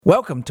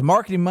Welcome to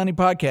Marketing Money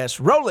Podcast.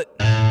 Roll it.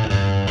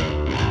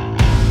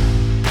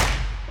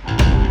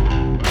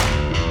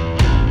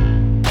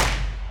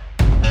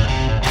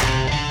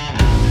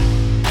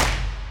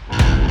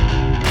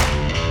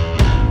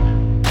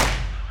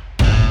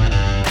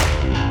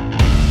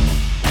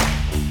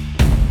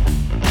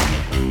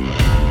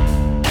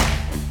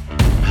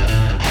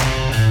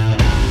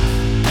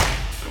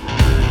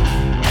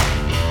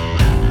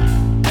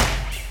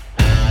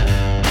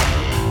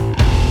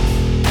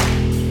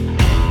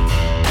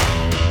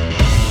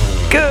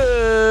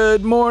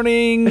 Good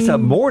morning. It's a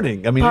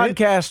morning. I mean,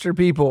 podcaster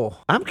people.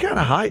 I'm kind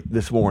of hyped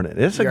this morning.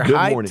 It's a You're good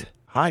hyped? morning.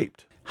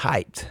 Hyped.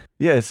 Hyped.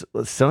 Yeah,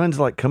 the sun's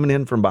like coming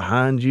in from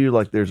behind you,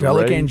 like there's Do I a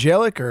look ray.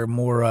 angelic or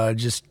more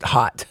just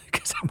hot?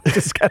 Because I'm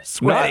just kind of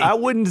No, sweaty. I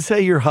wouldn't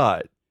say you're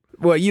hot.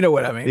 Well, you know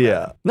what I mean.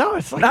 Yeah. No,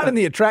 it's like Not in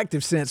the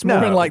attractive sense, more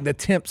No. in like the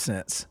temp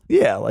sense.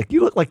 yeah, like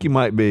you look like you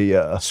might be.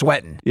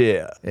 Sweating.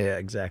 Yeah. Yeah,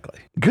 exactly.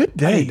 Good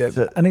day.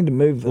 I need to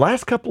move the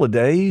Last couple of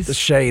days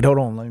shade. Hold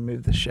on, let me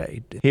move the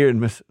shade. here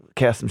in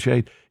cast some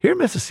shade here in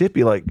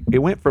Mississippi, like it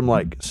went from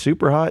like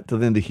super hot to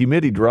then the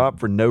humidity dropped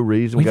for no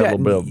reason. We We've got a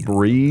little bit of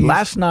breeze.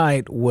 Last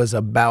night was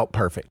about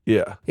perfect.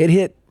 Yeah. It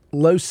hit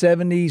low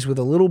 70s with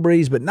a little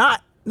breeze, but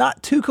not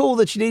too cool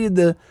that you needed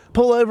to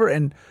pull over,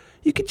 and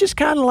you could just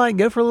kind of like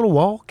go for a little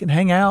walk and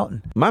hang out.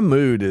 And My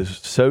mood is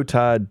so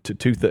tied to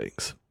two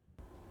things.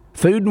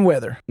 food and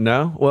weather.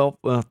 No, well,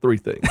 three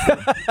things.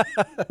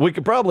 We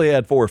could probably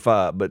add 4 or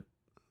 5, but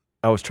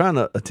I was trying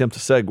to attempt a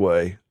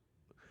segue.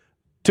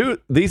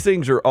 These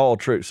things are all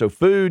true. So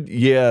food,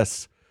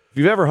 yes. If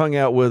you've ever hung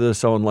out with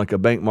us on like a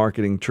bank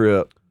marketing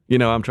trip, you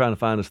know, I'm trying to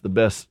find us the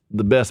best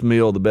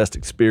meal, the best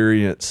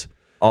experience,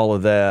 all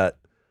of that.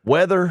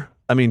 Weather,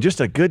 I mean, just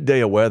a good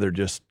day of weather.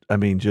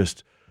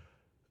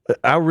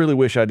 I really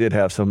wish I did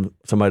have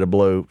somebody to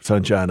blow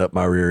sunshine up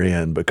my rear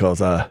end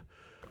because I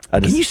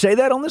just. Can you say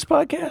that on this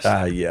podcast?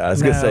 Yeah, I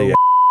was going to say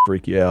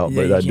freak you out, Yeah,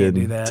 but you I can't do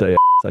didn't that. say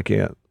I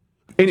can't.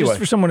 Anyway, Just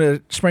for someone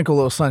to sprinkle a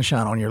little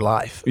sunshine on your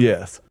life.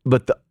 yes.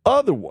 But the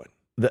other one,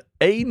 the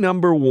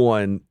number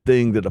one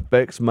thing that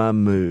affects my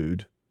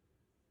mood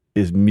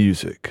is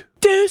music.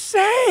 Do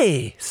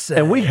say.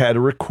 And we had a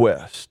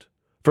request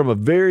from a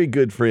very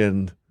good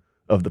friend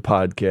of the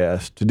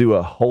podcast to do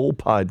a whole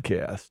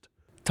podcast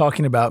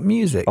Talking about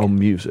music. on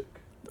music.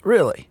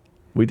 Really?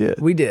 We did.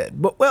 We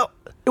did. But, well,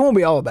 it won't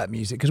be all about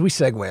music because we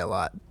segue a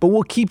lot. But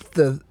we'll keep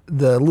the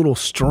little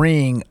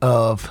string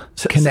of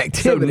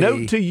connectivity So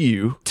note to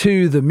you,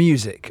 to the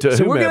music. To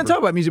So we're going whomever. to talk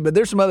about music, but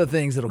there's some other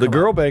things that'll the come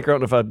girl up. banker, I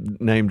don't know if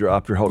I name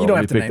dropped her. Hold You on, don't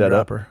let have me to pick name that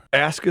drop up. her.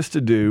 Ask us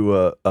to do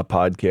a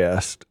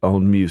podcast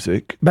on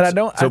music. But I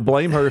don't- So I-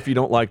 blame her if you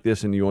don't like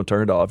this and you want to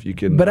turn it off. You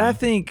can. But I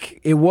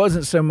think it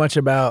wasn't so much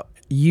about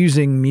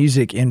using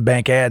music in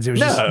bank ads. It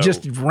was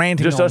just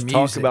ranting just on us music.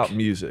 talk about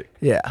music.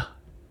 Yeah.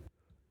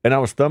 And I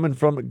was thumbing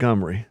from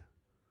Montgomery,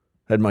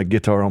 had my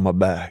guitar on my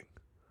back,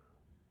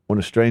 when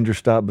a stranger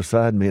stopped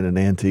beside me in an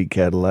antique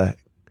Cadillac.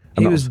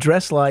 He was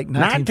dressed like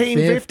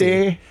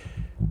 1950.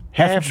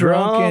 half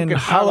drunk and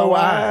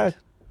hollow-eyed.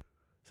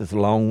 It's a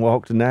long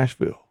walk to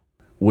Nashville.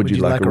 Would you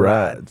like a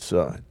ride,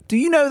 son? Do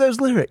you know those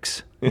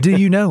lyrics? Do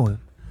you know them?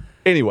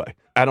 Anyway,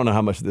 I don't know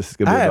how much of this is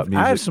going to be about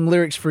music. I have some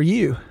lyrics for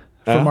you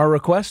from our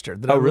requester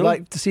that I would really?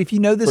 like to see if you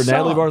know this For song.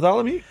 Natalie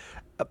Bartholomew?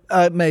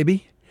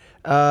 Maybe.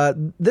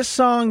 This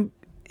song,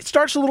 it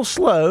starts a little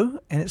slow,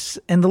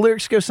 and the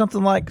lyrics go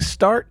something like,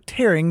 "Start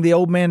tearing the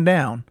old man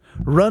down,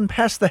 run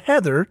past the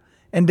heather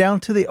and down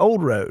to the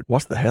old road."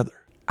 What's the Heather?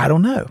 I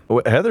don't know.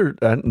 Heather,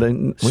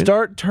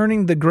 Start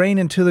turning the grain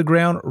into the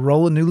ground,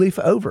 roll a new leaf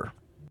over.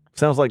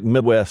 sounds like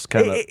Midwest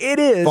kind of. It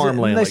is.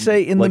 farmland, And they like-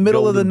 say in the like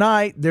middle of the golden-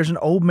 night, there's an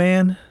old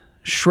man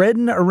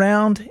shredding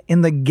around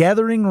in the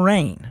gathering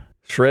rain.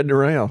 Shredding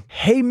around.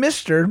 Hey,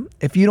 mister,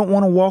 if you don't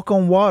want to walk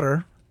on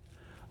water,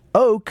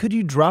 oh, could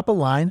you drop a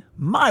line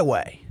my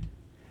way?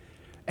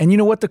 And you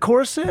know what the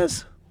chorus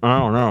says? I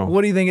don't know.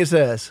 What do you think it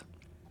says?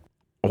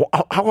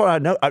 How would I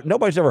know?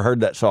 Nobody's ever heard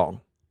that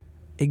song.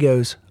 It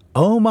goes,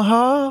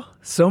 Omaha,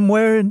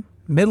 somewhere in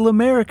middle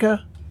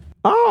America.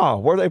 Ah,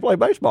 where they play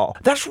baseball.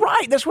 That's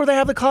right. That's where they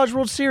have the College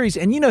World Series.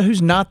 And you know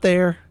who's not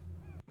there?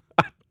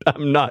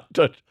 I'm not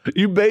touched.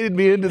 You baited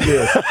me into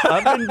this.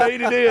 I've been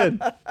baited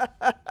in.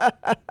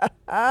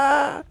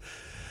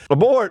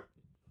 Abort.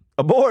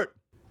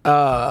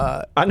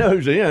 I know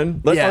who's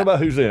in. Let's Yeah. talk about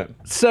who's in.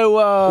 So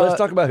Let's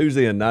talk about who's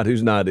in, not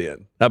who's not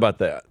in. How about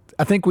that?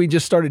 I think we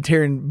just started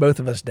tearing both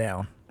of us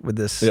down with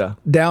this. Yeah.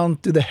 Down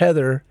through the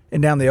heather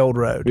and down the old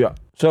road. Yeah.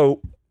 So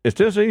is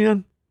Tennessee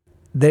in?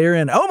 They're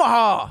in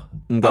Omaha.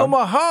 Okay.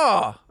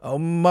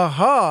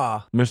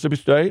 Omaha. Mississippi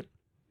State?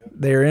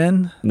 They're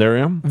in They're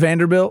in.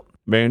 Vanderbilt,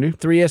 Vandy?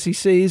 3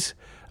 SECs,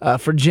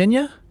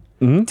 Virginia,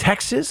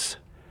 Texas,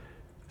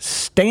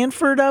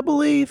 Stanford, I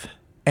believe,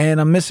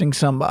 and I'm missing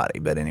somebody.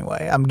 But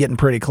anyway, I'm getting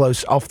pretty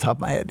close off the top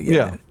of my head to get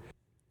Yeah.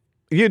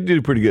 You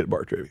did pretty good at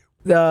bar trivia.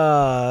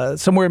 it.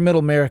 Somewhere in Middle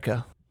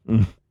America.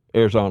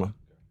 Arizona.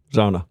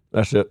 Zona.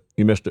 That's it.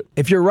 You missed it.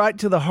 If you're right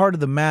to the heart of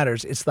the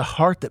matters, it's the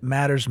heart that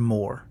matters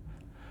more.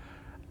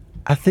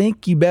 I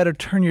think you better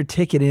turn your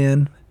ticket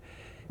in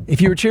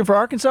If you were cheering for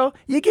Arkansas,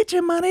 you get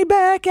your money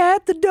back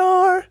at the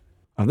door.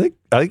 I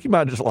think you might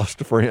have just lost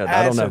a friend.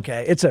 I don't know.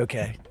 Okay. It's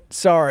okay.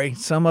 Sorry,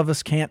 some of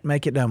us can't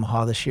make it to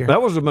Omaha this year.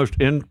 That was the most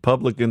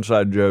public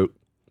inside joke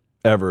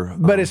ever.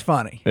 But it's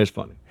funny. It's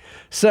funny.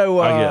 So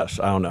I guess.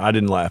 I don't know. I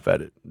didn't laugh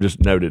at it. Just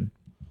noted.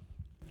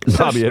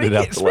 Bobby edited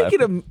out the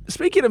laugh.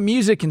 Speaking of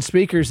music and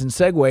speakers and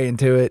segue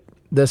into it,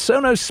 the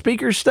Sonos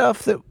speaker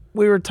stuff that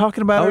we were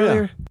talking about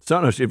earlier. Yeah.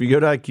 Sonos. If you go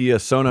to IKEA,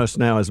 Sonos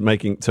now is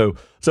making so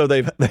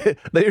they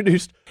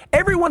introduced.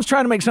 Everyone's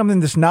trying to make something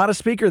that's not a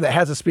speaker that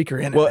has a speaker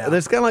in it. Well, now.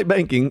 that's kind of like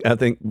banking. I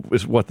think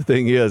is what the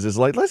thing is. Is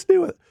like let's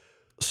do it.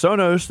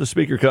 Sonos, the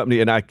speaker company,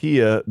 and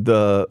IKEA,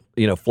 the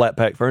flat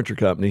pack furniture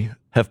company,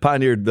 have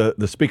pioneered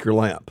the speaker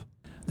lamp.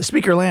 The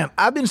speaker lamp.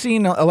 I've been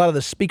seeing a lot of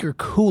the speaker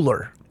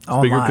cooler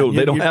online. Speaker cooler.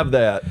 They don't have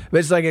that. But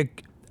it's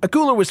like a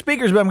cooler with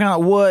speakers, but I'm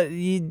kind of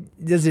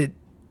like, does it?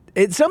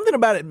 It's something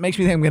about it makes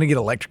me think I'm going to get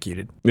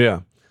electrocuted.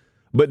 Yeah,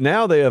 but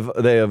now they have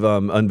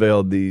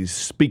unveiled these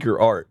speaker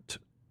art.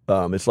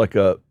 It's like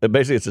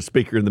basically it's a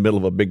speaker in the middle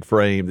of a big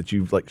frame that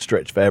you've like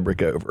stretched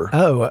fabric over.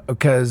 Oh,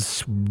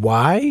 because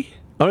why?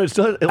 Oh,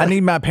 I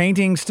need my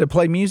paintings to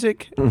play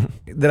music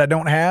that I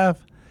don't have.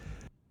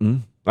 I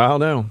don't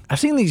know. I've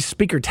seen these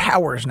speaker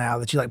towers now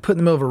that you like put in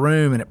the middle of a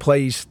room and it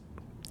plays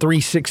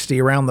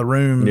 360 around the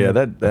room. Yeah,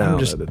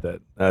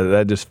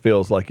 that just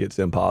feels like it's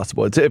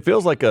impossible. It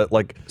feels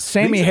like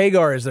Sammy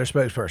Hagar is their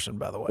spokesperson,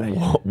 by the way.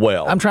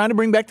 Well, I'm trying to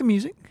bring back the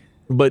music,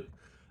 but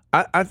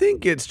I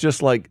think it's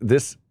just like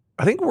this.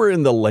 I think we're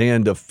in the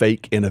land of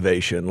fake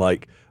innovation.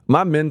 Like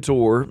my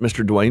mentor,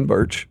 Mr. Dwayne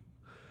Birch,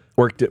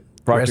 worked at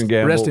Procter &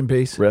 Gamble. Rest in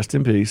peace. Rest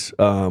in peace.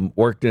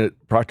 Worked at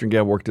Procter &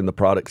 Gamble, worked in the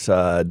product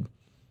side.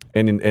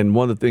 And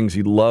one of the things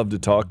he loved to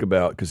talk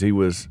about, because he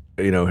was,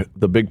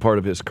 the big part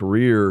of his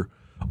career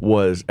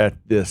was at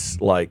this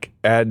like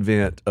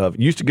advent of,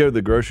 used to go to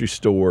the grocery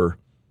store,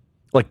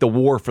 like the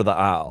war for the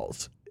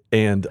aisles.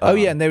 And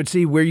and they would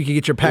see where you could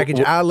get your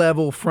package, eye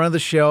level, front of the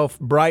shelf,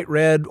 bright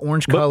red,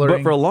 orange coloring.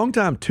 But for a long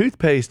time,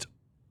 toothpaste,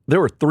 there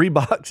were 3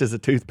 boxes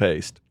of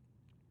toothpaste.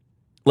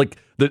 Like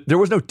there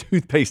was no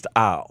toothpaste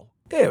aisle.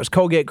 Yeah, it was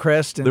Colgate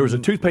Crest. And there was a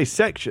toothpaste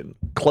section,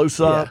 Close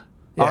Up,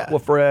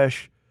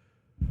 Aquafresh.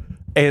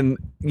 And,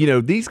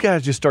 these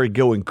guys just started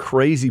going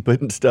crazy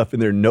putting stuff in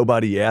there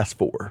nobody asked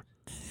for.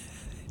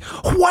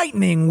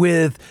 Whitening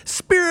with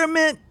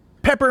spearmint,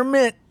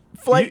 peppermint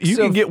flakes you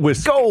can get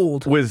with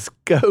gold. With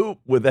scope,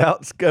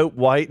 without scope,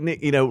 whitening,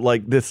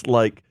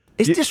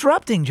 It's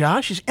disrupting,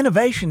 Josh. It's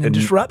innovation and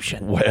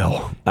disruption.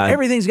 Well,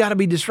 everything's got to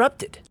be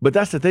disrupted. But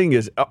that's the thing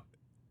is,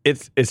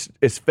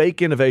 it's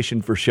fake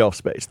innovation for shelf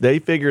space. They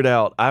figured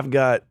out, I've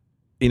got,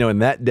 in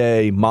that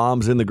day,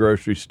 mom's in the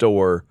grocery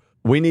store.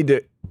 We need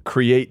to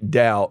create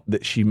doubt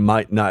that she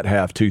might not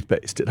have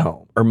toothpaste at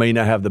home or may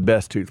not have the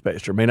best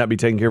toothpaste or may not be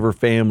taking care of her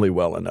family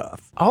well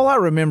enough. All I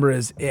remember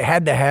is it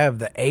had to have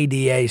the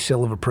ADA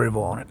seal of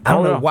approval on it. I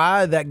don't know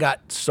why that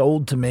got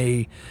sold to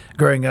me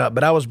growing up,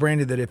 but I was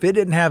branded that if it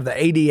didn't have the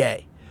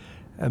ADA,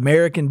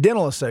 American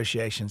Dental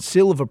Association,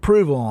 seal of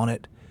approval on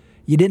it,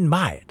 you didn't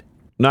buy it.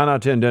 9 out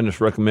of 10 dentists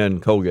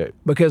recommend Colgate.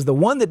 Because the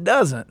one that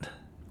doesn't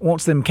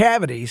wants them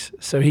cavities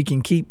so he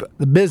can keep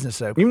the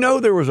business open.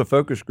 There was a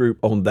focus group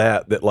on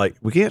that like,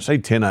 we can't say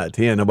 10 out of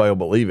 10. Nobody will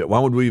believe it. Why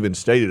would we even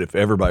state it if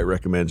everybody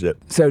recommends it?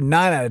 So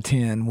 9 out of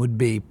 10 would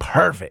be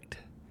perfect.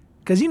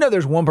 Because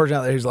there's one person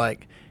out there who's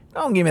like,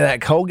 don't give me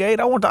that Colgate.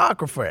 I want the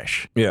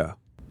Aquafresh. Yeah.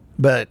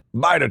 But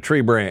bite a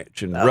tree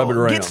branch and rub it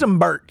around. Get some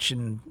birch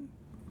and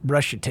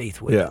brush your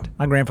teeth with it.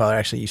 My grandfather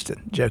actually used to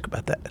joke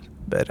about that.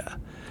 But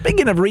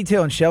speaking of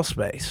retail and shelf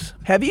space,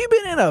 have you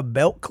been in a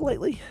Belk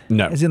lately?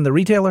 No. As in the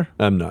retailer?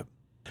 I'm not.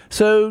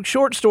 So,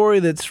 short story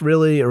that's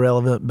really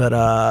irrelevant, but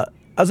I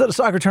was at a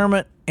soccer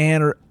tournament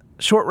and a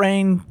short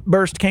rain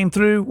burst came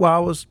through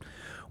while I was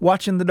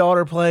watching the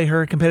daughter play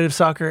her competitive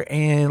soccer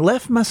and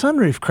left my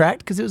sunroof cracked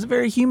because it was a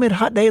very humid,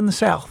 hot day in the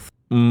South.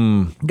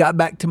 Got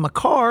back to my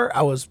car.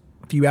 I was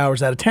a few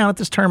hours out of town at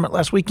this tournament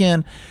last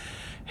weekend.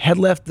 Had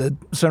left the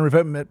sunroof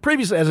open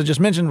previously, as I just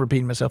mentioned,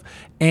 repeating myself,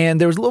 and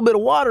there was a little bit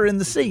of water in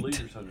the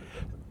seat.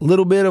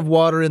 Little bit of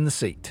water in the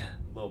seat.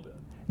 A little bit.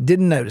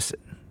 Didn't notice it.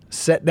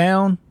 Sat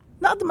down.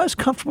 Not the most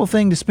comfortable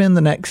thing to spend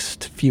the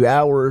next few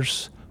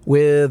hours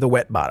with a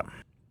wet bottom.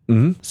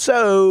 Mm-hmm.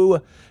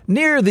 So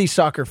near these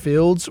soccer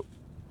fields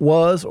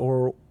was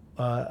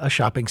a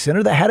shopping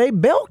center that had a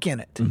Belk in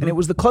it. Mm-hmm. And it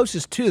was the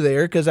closest to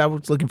there because I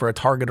was looking for a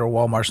Target or a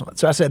Walmart or something.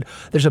 So I said,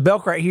 there's a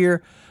Belk right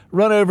here.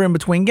 Run over in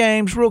between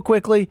games real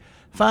quickly.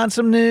 Find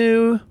some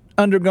new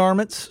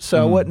undergarments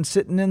so I wasn't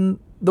sitting in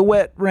the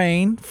wet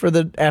rain for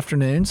the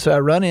afternoon. So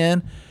I run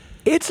in.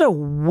 It's a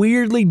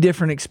weirdly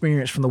different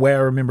experience from the way I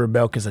remember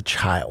Belk as a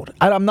child.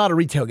 I'm not a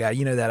retail guy.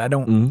 You know that. I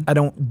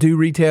don't do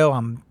retail.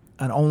 I'm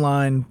an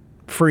online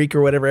freak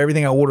or whatever.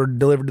 Everything I order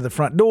delivered to the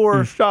front door.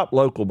 You shop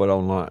local but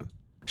online.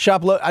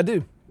 I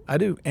do.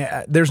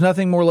 There's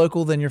nothing more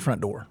local than your front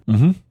door.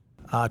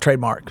 Mm-hmm.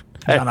 Trademark.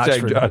 John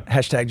Oxford.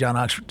 Hashtag John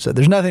Oxford. So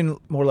there's nothing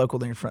more local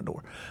than your front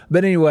door.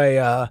 But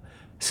anyway,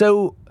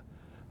 so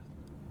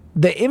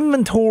the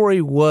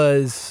inventory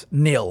was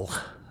nil.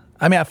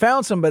 I mean, I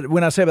found some, but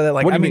when I say about that,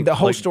 like, What do I you mean, mean? the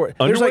whole Like store.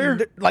 underwear?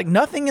 There's like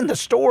nothing in the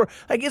store.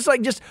 Like, it's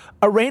like just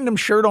a random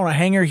shirt on a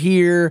hanger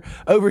here.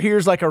 Over here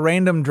is like a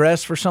random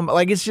dress for some.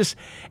 Like, it's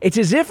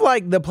as if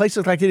like the place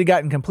looked like it had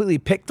gotten completely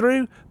picked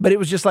through, but it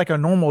was just like a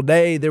normal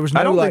day. There was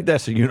no I don't like. think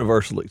that's a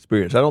universal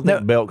experience. I don't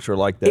think Belks are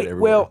like that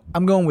everywhere. Well,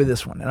 I'm going with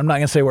this one, and I'm not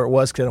going to say where it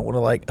was because I don't want to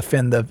like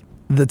offend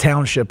the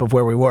township of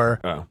where we were.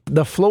 Oh.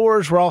 The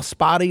floors were all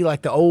spotty,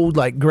 like the old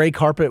like gray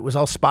carpet was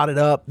all spotted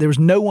up. There was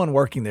no one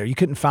working there. You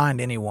couldn't find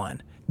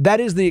anyone. That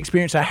is the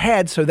experience I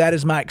had, so that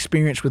is my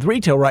experience with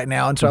retail right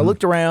now. And so I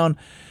looked around,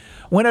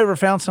 went over,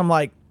 found some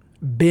like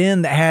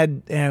bin that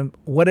had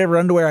whatever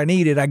underwear I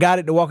needed. I got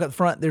it to walk up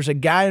front. There's a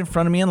guy in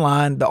front of me in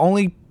line, the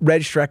only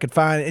register I could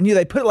find, and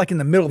they put it like in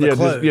the middle of the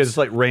clothes. Just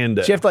like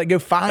random. So you have to like go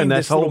find and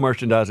this that whole little-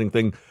 merchandising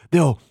thing.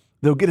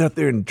 They'll get out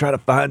there and try to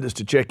find us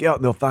to check out,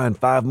 and they'll find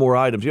 5 more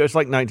items. It's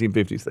like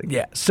 1950s thing.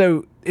 Yeah.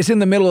 So it's in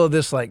the middle of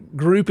this like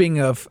grouping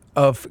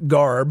of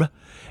garb,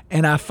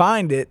 and I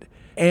find it,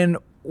 and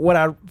what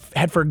I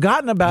had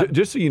forgotten about.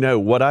 Just so you know,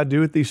 what I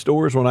do at these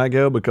stores when I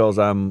go, because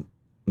I'm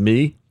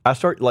me, I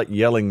start like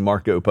yelling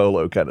Marco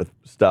Polo kind of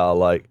style,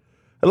 like,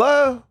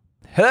 hello?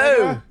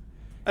 Hello.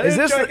 I Is didn't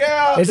this check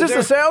out. is this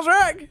the sales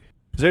rack?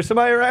 Is there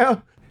somebody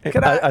around?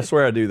 Can I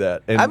swear I do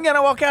that. And I'm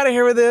gonna walk out of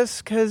here with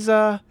this because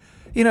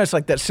it's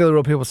like that silly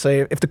rule people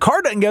say: if the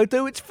car doesn't go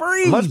through, it's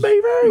free. Must be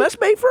free. Must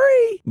be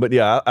free. But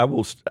yeah, I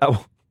will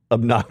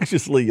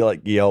obnoxiously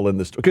like yell in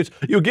the store, because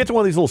you'll get to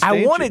one of these little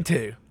stands. I wanted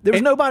to. There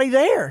was nobody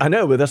there. I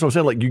know, but that's what I'm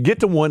saying. Like, you get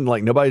to one,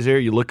 like nobody's there.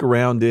 You look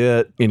around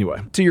it.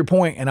 Anyway, To your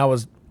point, and I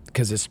was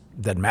because this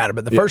doesn't matter.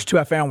 But the first two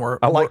I found were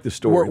I like the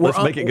story.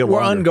 Let's make it go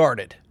Were longer.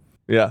 unguarded,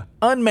 yeah.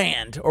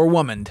 unmanned, or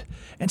womaned.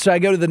 And so I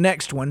go to the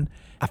next one.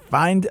 I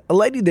find a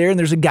lady there, and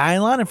there's a guy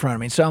in line in front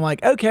of me. So I'm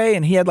like, okay.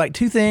 And he had like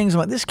 2 things. I'm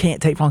like, this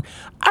can't take long.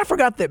 I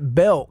forgot that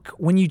Belk,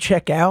 when you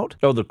check out,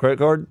 Oh, the credit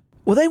card.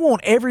 well, they want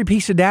every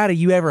piece of data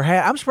you ever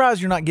had. I'm surprised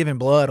you're not giving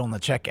blood on the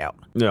checkout.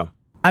 Yeah.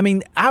 I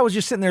mean, I was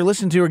just sitting there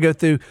listening to her go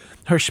through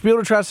her spiel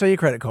to try to sell you a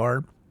credit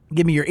card,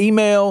 give me your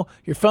email,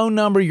 your phone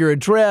number, your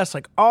address,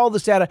 like all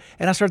this data.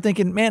 And I started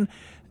thinking, man,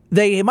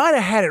 they might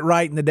have had it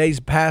right in the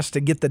days past to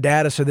get the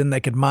data so then they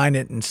could mine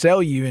it and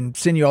sell you and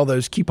send you all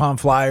those coupon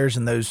flyers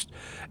and those.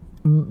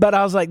 But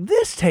I was like,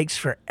 this takes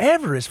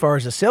forever as far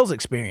as the sales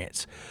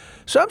experience.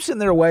 So I'm sitting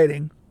there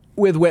waiting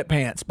with wet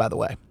pants, by the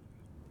way,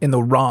 in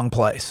the wrong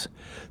place.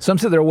 So I'm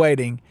sitting there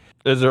waiting.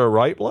 Is there a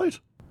right place?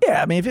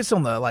 Yeah, I mean, if it's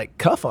on the like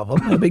cuff of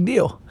them, no big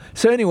deal.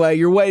 So anyway,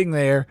 you're waiting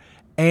there,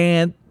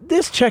 and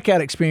this checkout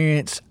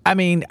experience, I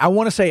mean, I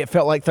want to say it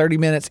felt like 30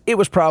 minutes. It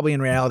was probably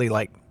in reality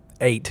like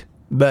 8.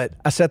 But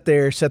I sat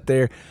there.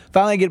 Finally,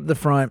 I get to the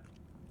front.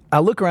 I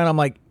look around. I'm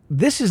like,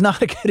 this is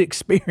not a good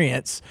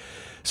experience.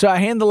 So I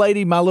hand the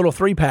lady my little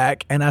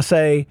 3-pack, and I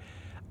say,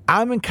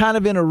 I'm kind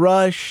of in a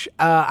rush.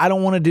 I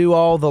don't want to do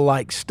all the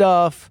like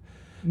stuff.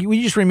 Will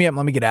you just ring me up and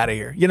let me get out of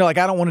here? Like,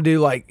 I don't want to do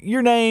like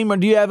your name, or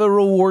do you have a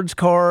rewards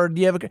card?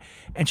 Do you have a?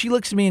 And she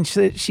looks at me and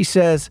she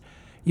says,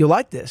 you'll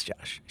like this,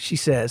 Josh. She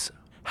says,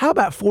 how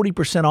about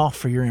 40% off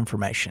for your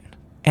information?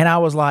 And I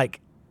was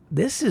like,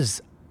 this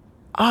is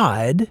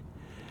odd,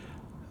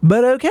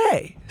 but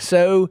okay.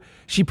 So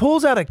she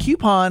pulls out a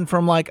coupon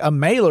from like a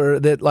mailer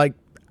that like,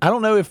 I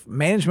don't know if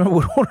management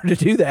would want her to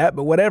do that,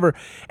 but whatever.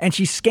 And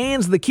she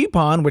scans the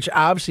coupon, which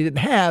I obviously didn't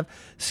have,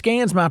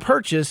 scans my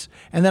purchase,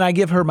 and then I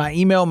give her my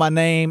email, my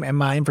name, and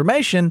my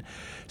information.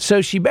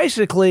 So she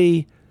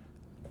basically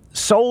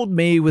sold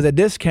me with a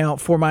discount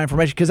for my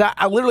information, because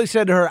I literally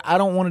said to her, I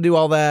don't want to do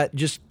all that.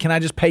 Can I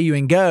just pay you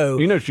and go?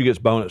 You know she gets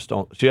bonus.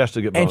 She has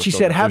to get bonus. And she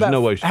said, how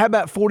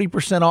about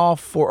 40%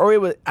 off for,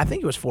 or I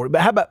think it was 40,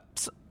 but how about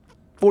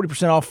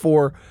 40% off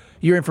for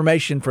your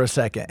information for a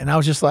second? And I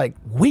was just like,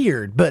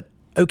 weird, but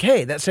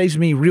okay, that saves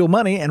me real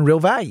money and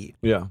real value.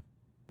 Yeah.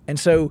 And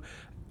so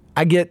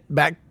I get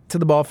back to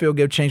the ball field,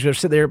 go change,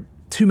 sit there.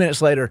 2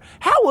 minutes later,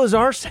 how was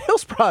our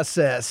sales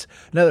process?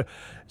 Another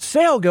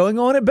sale going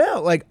on at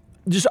Bell, like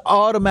just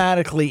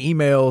automatically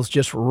emails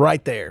just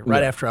right there,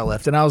 right after I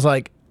left. And I was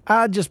like,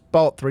 I just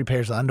bought 3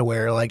 pairs of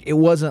underwear. Like, it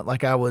wasn't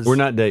like I was. We're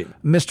not dating.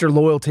 Mr.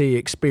 Loyalty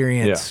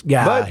Experience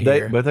guy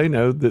here. But they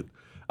know that.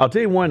 I'll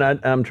tell you one,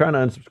 I'm trying to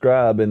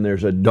unsubscribe, and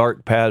there's a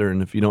dark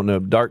pattern. If you don't know,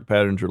 dark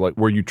patterns are like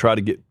where you try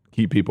to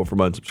keep people from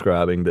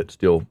unsubscribing that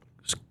still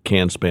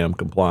can spam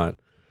compliant.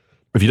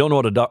 If you don't know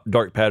what a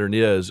dark pattern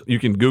is, you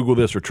can Google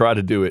this or try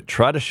to do it.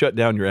 Try to shut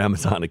down your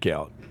Amazon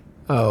account.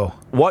 Oh.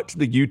 Watch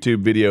the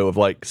YouTube video of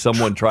like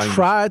someone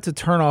Try to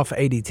turn off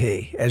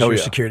ADT as your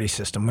security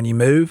system when you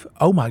move.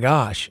 Oh my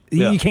gosh.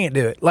 You can't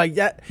do it. Like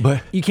that.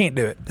 You can't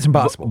do it. It's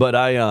impossible. But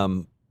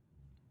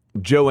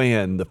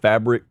Joann, the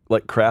fabric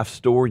like craft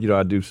store,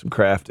 I do some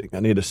crafting. I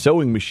need a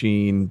sewing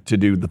machine to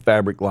do the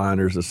fabric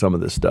liners of some of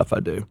this stuff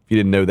I do. If you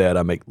didn't know that,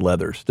 I make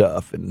leather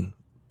stuff and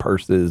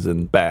purses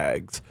and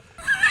bags.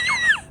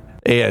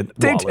 And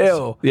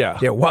detail. Yeah.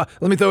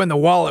 Let me throw in the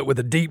wallet with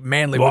a deep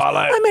manly voice.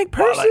 I make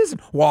purses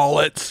and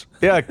wallets.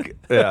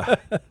 Yeah.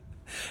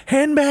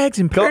 Handbags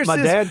and purses. My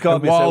dad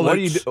called me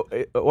and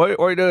said, what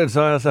are you doing,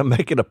 son? I said, I'm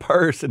making a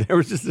purse. And there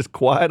was just this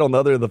quiet on the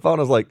other end of the phone.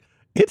 I was like,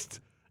 it's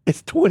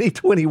It's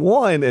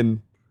 2021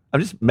 and I'm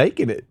just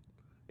making it.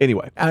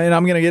 Anyway. And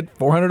I'm going to get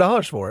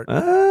 $400 for it.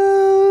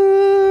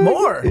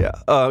 More. Yeah.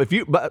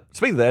 But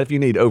speaking of that, if you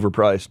need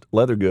overpriced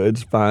leather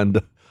goods,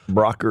 find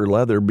Brocker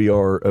Leather,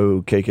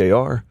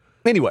 BROKKR.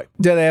 Anyway.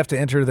 Do they have to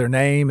enter their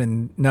name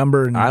and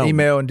number and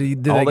email? And do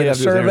they get a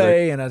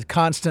survey and a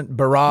constant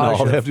barrage? No,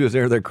 all they have to do is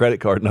enter their credit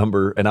card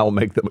number, and I'll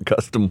make them a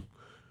custom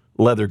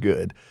leather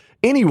good.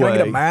 Anyway, can I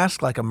get a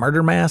mask, like a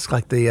murder mask,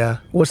 like the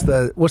what's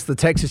the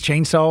Texas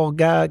Chainsaw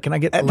guy? Can I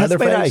get leather that's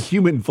made out of face?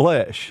 human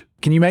flesh.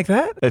 Can you make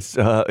that? It's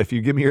if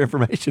you give me your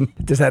information.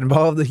 Does that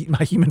involve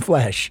my human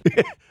flesh?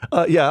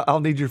 Yeah,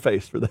 I'll need your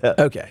face for that.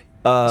 Okay.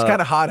 It's kind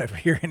of hot over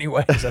here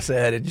anyway. As I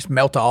said, it just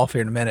melt off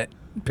here in a minute.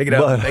 Pick it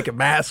up and make a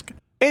mask.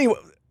 Anyway,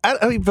 I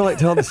don't even feel like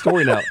telling the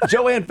story now.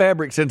 Joanne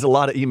Fabric sends a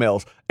lot of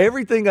emails.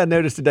 Everything I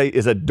noticed today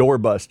is a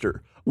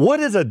doorbuster. What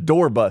is a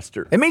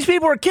doorbuster? It means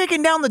people are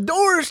kicking down the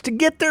doors to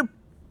get their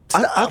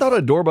stuff. I thought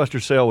a doorbuster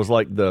sale was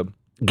like the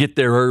get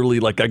there early,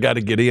 like I got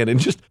to get in, and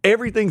just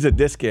everything's a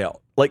discount.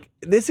 Like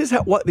this is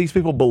what these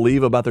people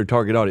believe about their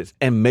target audience,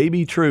 and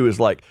maybe true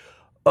is like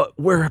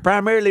we're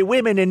primarily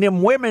women, and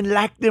them women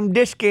like them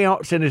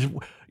discounts,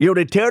 and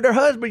they tell their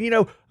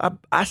husband,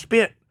 I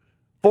spent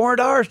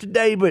 $400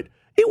 today, but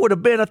it would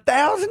have been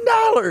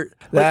 $1,000.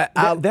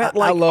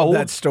 I love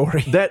that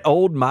story. That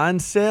old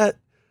mindset.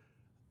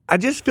 I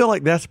just feel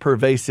like that's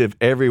pervasive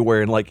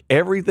everywhere. And like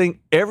everything,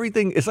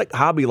 it's like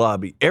Hobby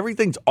Lobby.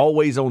 Everything's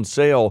always on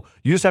sale.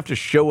 You just have to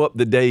show up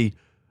the day.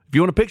 If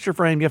you want a picture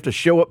frame, you have to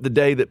show up the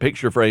day that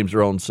picture frames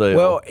are on sale.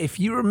 Well, if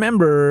you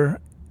remember,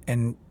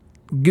 and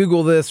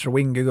Google this, or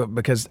we can Google it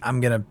because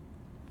I'm going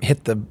to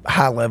hit the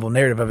high level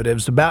narrative of it. It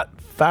was about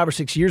 5 or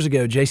 6 years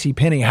ago,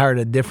 JCPenney hired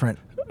a different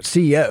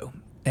CEO,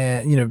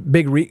 and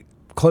big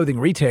clothing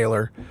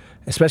retailer,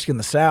 especially in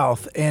the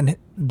South. And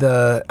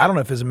I don't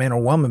know if it was a man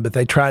or woman, but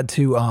they tried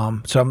to,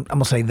 so I'm going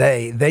to say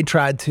they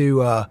tried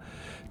to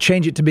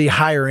change it to be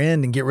higher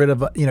end and get rid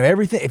of,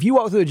 everything. If you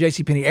walk through a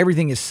JCPenney,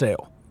 everything is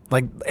sale.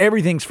 Like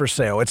everything's for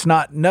sale. It's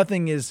not,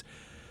 nothing is,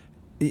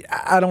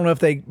 I don't know if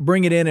they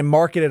bring it in and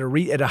market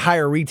at a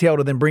higher retail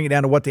to then bring it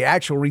down to what the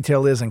actual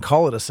retail is and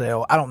call it a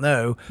sale. I don't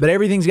know, but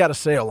everything's got a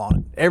sale on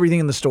it, everything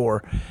in the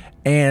store.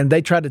 And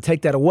they tried to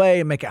take that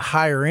away and make it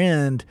higher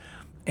end.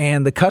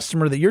 And the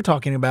customer that you're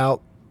talking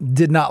about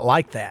did not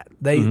like that.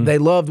 They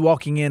loved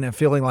walking in and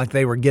feeling like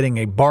they were getting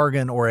a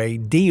bargain or a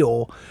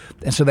deal.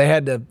 And so they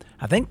had to,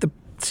 I think the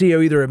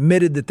CEO either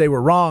admitted that they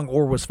were wrong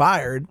or was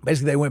fired.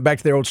 Basically, they went back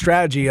to their old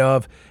strategy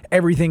of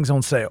everything's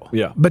on sale.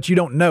 Yeah. But you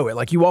don't know it.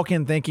 Like you walk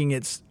in thinking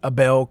it's a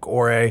Belk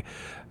or a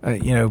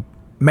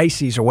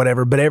Macy's or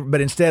whatever,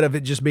 but instead of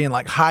it just being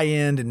like high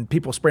end and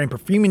people spraying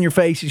perfume in your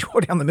face as you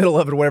walk down the middle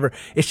of it or whatever,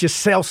 it's just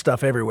sale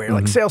stuff everywhere.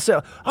 Like sale.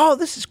 Oh,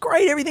 this is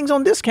great. Everything's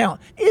on discount.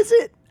 Is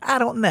it? I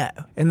don't know.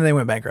 And then they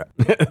went bankrupt.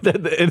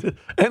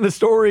 and the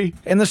story?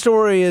 And the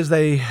story is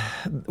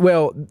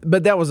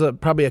but that was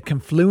probably a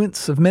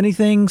confluence of many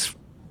things.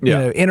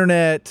 Yeah.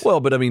 Internet. Well,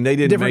 but I mean, they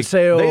didn't different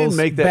sales. They didn't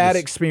make that bad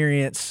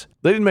experience.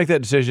 They didn't make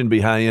that decision to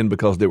be high end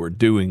because they were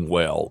doing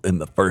well in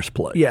the first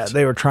place. Yeah,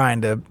 they were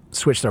trying to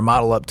switch their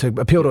model up to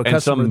appeal to a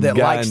customer that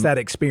likes that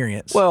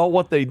experience. Well,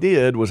 what they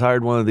did was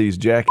hired one of these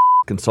jack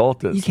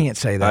consultants. You can't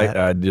say that.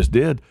 I just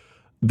did.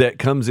 That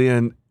comes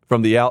in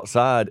from the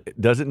outside,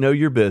 doesn't know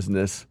your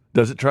business,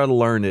 doesn't try to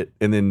learn it,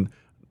 and then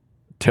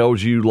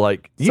tells you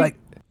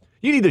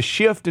you need to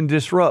shift and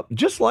disrupt,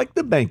 just like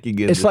the banking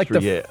industry. It's like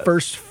the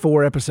first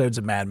 4 episodes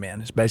of Mad Men.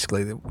 It's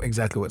basically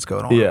exactly what's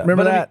going on. Yeah.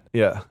 Remember that?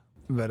 Yeah.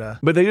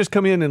 But they just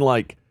come in and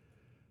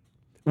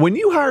when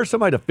you hire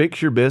somebody to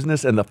fix your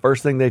business and the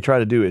first thing they try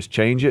to do is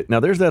change it. Now,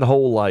 there's that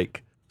whole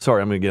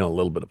sorry, I'm going to get on a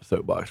little bit of a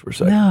soapbox for a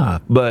second. Nah,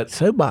 but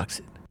soapbox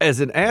it. As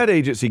an ad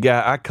agency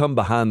guy, I come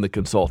behind the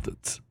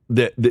consultants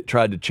that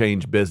tried to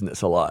change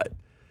business a lot.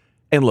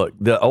 And look,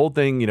 the old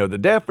thing, the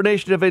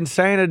definition of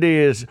insanity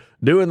is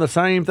doing the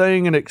same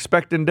thing and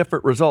expecting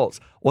different results.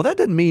 Well, that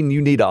doesn't mean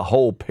you need a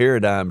whole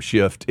paradigm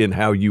shift in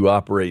how you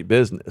operate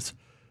business.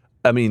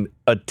 I mean,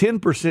 a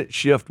 10%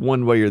 shift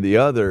one way or the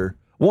other,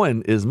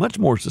 one, is much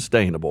more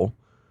sustainable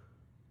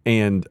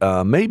and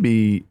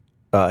maybe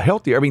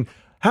healthier. I mean,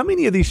 how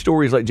many of these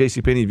stories like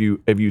JCPenney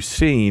have you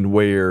seen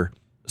where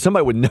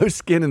somebody with no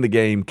skin in the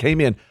game came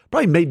in,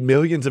 probably made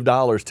millions of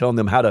dollars telling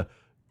them how to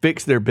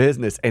fix their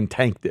business and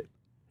tanked it?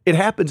 It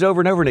happens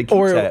over and over, and it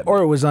keeps happening.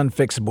 Or it was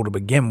unfixable to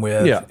begin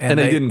with. Yeah, and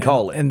they didn't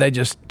call it. And they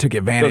just took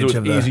advantage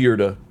of it. It was easier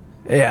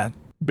to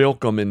bilk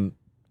them and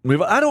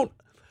move on.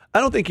 I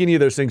don't think any of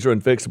those things are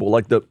unfixable.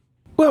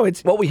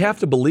 What we have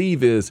to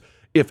believe is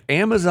if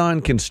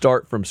Amazon can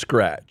start from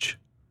scratch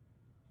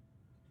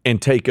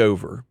and take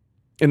over,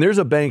 and there's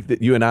a bank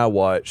that you and I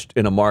watched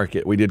in a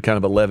market. We did kind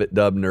of a Levitt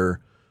Dubner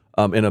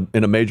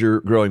in a major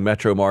growing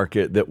metro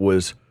market that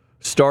was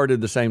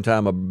started the same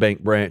time a bank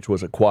branch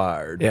was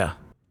acquired. Yeah.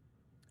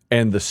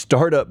 And the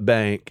startup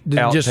bank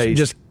outpaced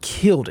just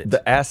killed it.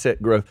 The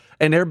asset growth.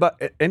 And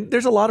everybody, and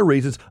there's a lot of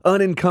reasons,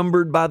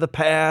 unencumbered by the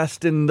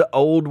past and the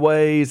old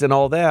ways and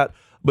all that.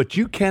 But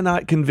you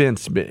cannot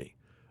convince me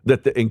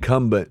that the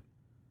incumbent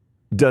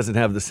doesn't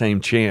have the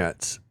same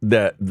chance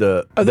that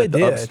the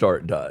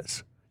Upstart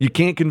does. You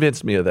can't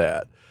convince me of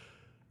that.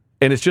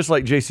 And it's just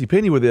like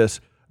JCPenney with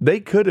this. They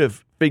could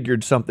have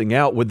figured something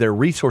out with their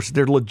resources.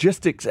 They're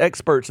logistics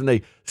experts, and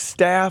they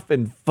staff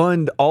and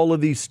fund all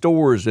of these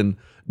stores and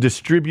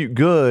distribute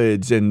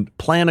goods and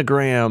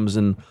planograms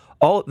and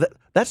all that.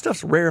 That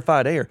stuff's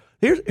rarefied air.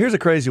 Here's a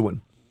crazy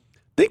one.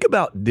 Think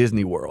about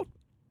Disney World.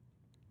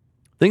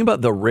 Think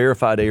about the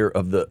rarefied air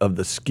of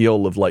the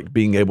skill of like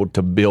being able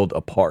to build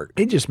a park.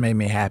 It just made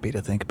me happy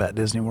to think about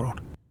Disney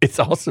World. It's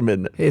awesome,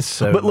 isn't it? It's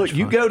so. But look,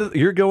 fun.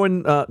 you're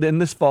going in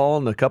this fall,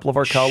 and a couple of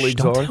our colleagues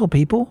don't are. Tell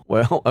people.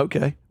 Well,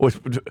 okay. Well,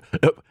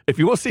 if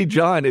you want to see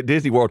John at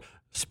Disney World,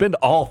 spend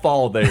all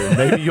fall there.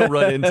 Maybe you'll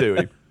run into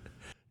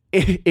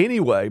him.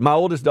 Anyway, my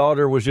oldest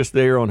daughter was just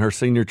there on her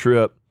senior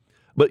trip.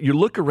 But you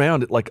look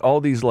around at like all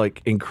these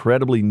like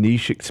incredibly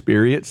niche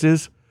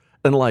experiences,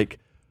 and like,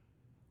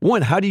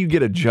 one, how do you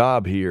get a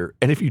job here?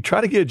 And if you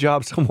try to get a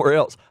job somewhere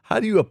else, how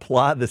do you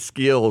apply the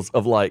skills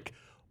of like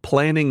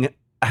planning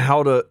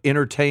how to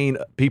entertain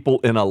people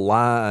in a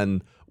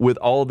line with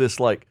all this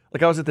like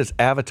I was at this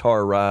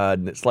Avatar ride,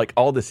 and it's like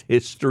all this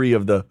history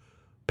of the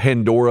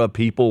Pandora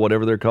people,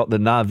 whatever they're called, the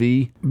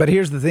Na'vi. But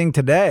here's the thing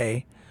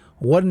today.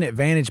 What an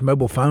advantage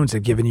mobile phones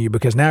have given you,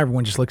 because now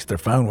everyone just looks at their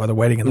phone while they're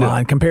waiting in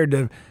line compared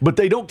to. But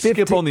they don't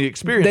skip on the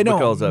experience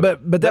because of it.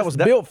 But that was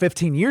built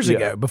 15 years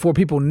ago before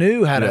people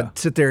knew how to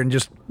sit there and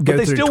just go through Twitter. But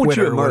they still want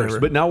you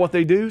immersed. But now what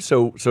they do,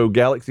 so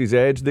Galaxy's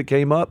Edge that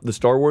came up, the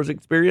Star Wars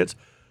experience,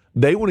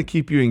 they want to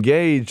keep you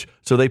engaged,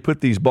 so they put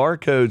these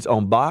barcodes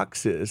on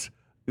boxes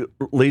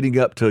leading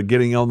up to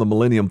getting on the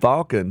Millennium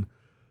Falcon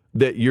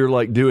that you're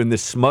like doing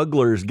this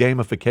smuggler's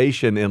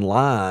gamification in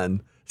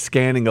line,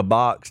 scanning a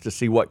box to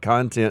see what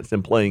content's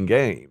and playing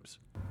games.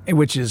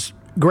 Which is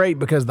great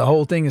because the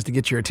whole thing is to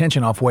get your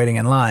attention off waiting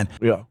in line.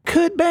 Yeah.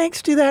 Could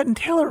banks do that in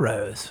Taylor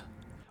Rose?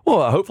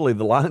 Well, hopefully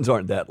the lines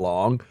aren't that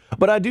long.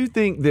 But I do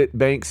think that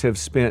banks have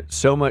spent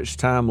so much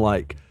time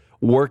like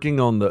working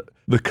on the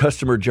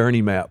customer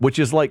journey map, which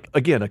is like,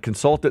 again, a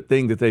consultant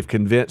thing that they've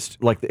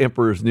convinced, like the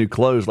Emperor's New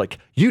Clothes, like,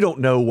 you don't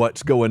know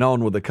what's going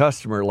on with the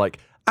customer. Like,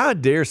 I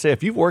dare say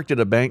if you've worked at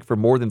a bank for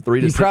more than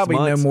 3 to 6 months. You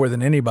probably know more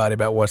than anybody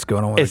about what's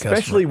going on with the customer.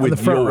 Especially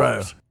with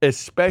yours.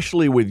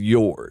 Especially with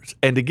yours.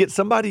 And to get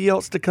somebody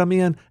else to come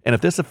in, and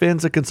if this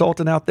offends a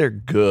consultant out there,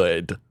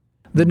 good.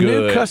 The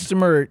new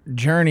customer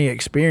journey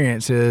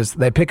experience is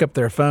they pick up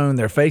their phone,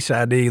 their Face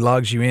ID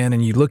logs you in,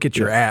 and you look at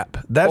your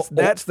app. That's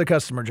the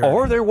customer journey.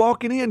 Or they're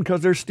walking in because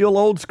they're still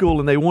old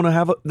school and they want to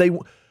have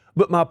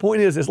But my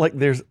point is like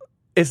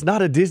it's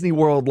not a Disney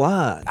World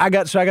line. I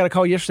got a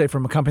call yesterday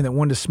from a company that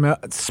wanted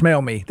to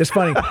smell me. That's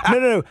funny.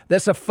 No.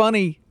 That's a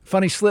funny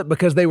slip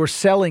because they were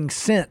selling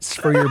scents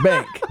for your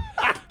bank.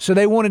 So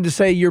they wanted to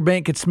say your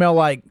bank could smell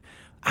like,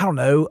 I don't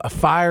know, a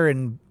fire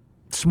and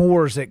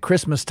s'mores at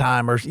Christmas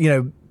time, or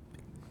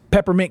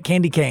peppermint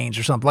candy canes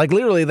or something. Like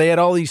literally they had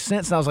all these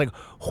scents, and I was like,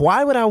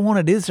 why would I want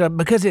to do this?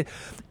 Because it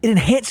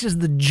enhances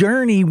the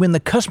journey. When the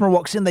customer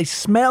walks in, they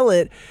smell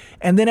it,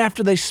 and then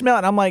after they smell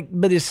it, I'm like,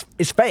 but it's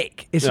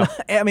fake. It's not,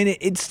 I mean,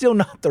 it's still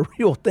not the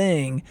real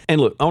thing. And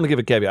look, I want to give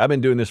a caveat. I've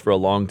been doing this for a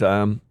long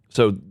time,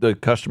 so the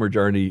customer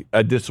journey,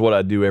 this is what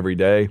I do every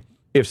day.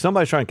 If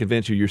somebody's trying to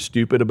convince you you're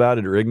stupid about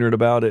it or ignorant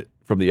about it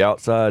from the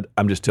outside,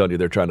 I'm just telling you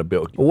they're trying to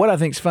bilk you. What I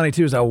think is funny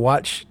too is I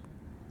watch,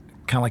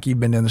 kind of like you've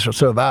been doing this,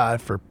 so have I,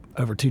 for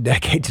over 2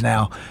 decades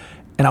now,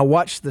 and I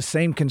watch the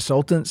same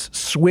consultants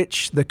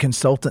switch the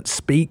consultant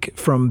speak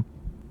from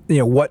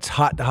what's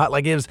hot to hot.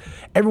 Like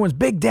everyone's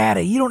big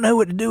data. You don't know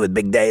what to do with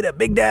big data,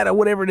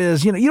 whatever it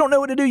is. You don't know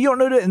what to do. You don't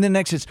know what to do. And then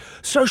next it's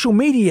social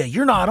media.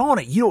 You're not on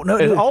it. You don't know.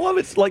 And all of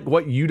it's like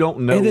what you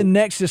don't know. And then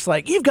next it's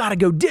like, you've got to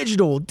go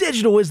digital.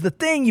 Digital is the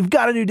thing. You've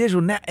got to do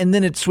digital now. And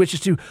then it switches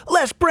to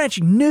less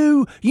branching,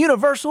 new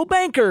universal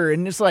banker.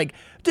 And it's like,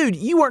 dude,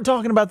 you weren't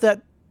talking about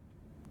that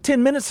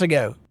 10 minutes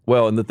ago.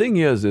 Well, and the thing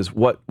is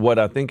what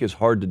I think is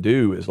hard to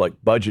do is like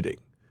budgeting,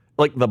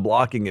 like the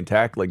blocking and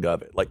tackling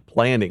of it, like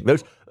planning.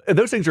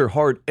 Those things are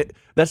hard.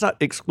 That's not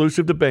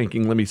exclusive to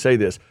banking. Let me say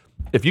this.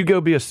 If you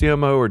go be a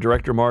CMO or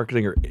director of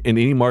marketing or in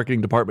any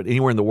marketing department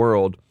anywhere in the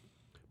world,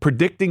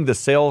 predicting the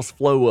sales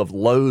flow of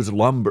Lowe's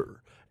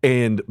lumber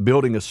and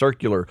building a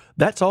circular,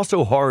 that's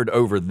also hard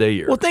over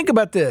there. Well, think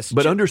about this.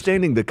 But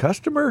understanding the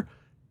customer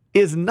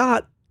is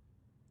not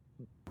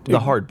the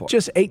hard part.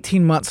 Just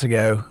 18 months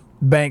ago,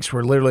 banks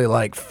were literally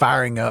like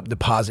firing up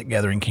deposit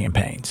gathering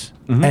campaigns.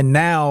 Mm-hmm. And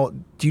now,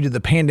 due to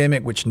the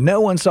pandemic, which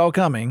no one saw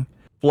coming,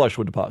 flush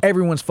with deposits.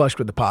 Everyone's flush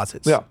with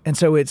deposits. Yeah. And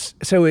so it's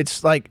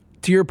like,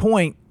 to your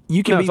point,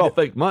 you can it's all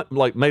fake money,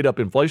 like made up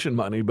inflation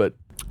money, but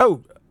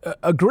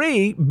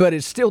agree, but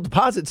it's still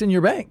deposits in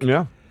your bank.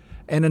 Yeah.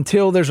 And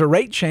until there's a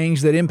rate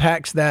change that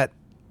impacts that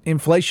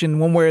inflation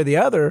one way or the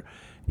other,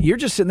 you're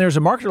just sitting there as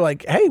a marketer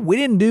like, hey, we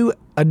didn't do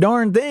a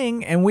darn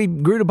thing and we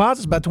grew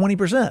deposits by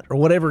 20% or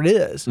whatever it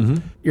is.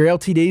 Mm-hmm. Your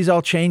LTDs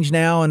all changed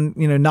now and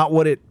not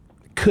what it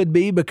could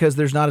be because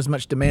there's not as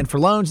much demand for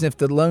loans, and if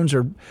the loans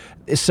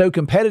is so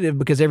competitive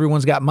because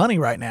everyone's got money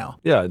right now.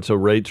 Yeah, and so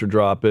rates are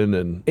dropping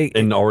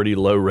and already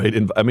low rate.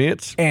 I mean,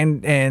 it's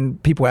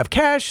and people have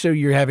cash, so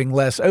you're having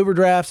less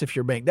overdrafts if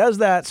your bank does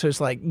that. So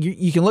it's like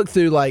you can look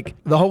through like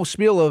the whole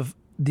spiel of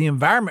the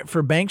environment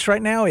for banks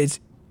right now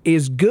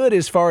is good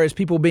as far as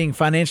people being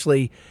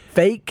financially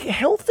fake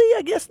healthy.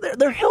 I guess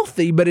they're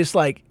healthy, but it's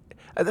like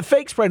the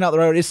fake's probably not the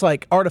right word. It's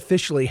like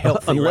artificially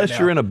healthy. Unless right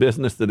you're now. in a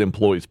business that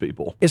employs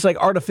people. It's like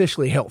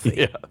artificially healthy.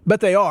 Yeah.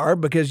 But they are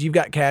because you've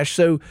got cash.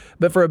 So,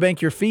 but for a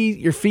bank, your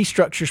fee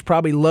structure is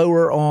probably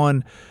lower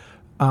on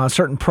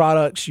certain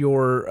products.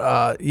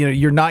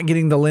 You're not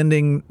getting the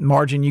lending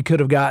margin you could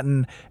have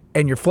gotten,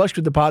 and you're flush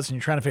with deposits, and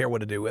you're trying to figure out what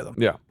to do with them.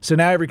 Yeah. So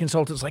now every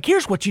consultant's like,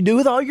 here's what you do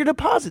with all your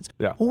deposits.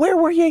 Yeah. Well, where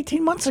were you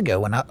 18 months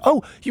ago? And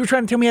you were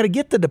trying to tell me how to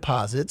get the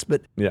deposits,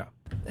 but Yeah.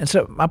 and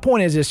so my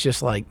point is, it's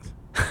just like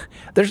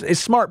it's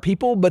smart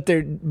people, but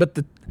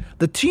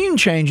the tune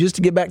changes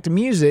to get back to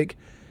music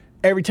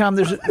every time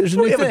there's a new thing.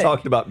 We haven't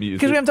talked about music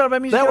because we haven't talked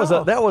about music.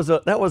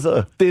 That was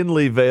a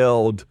thinly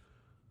veiled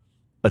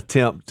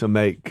attempt to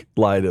make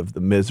light of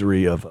the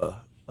misery of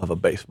a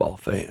baseball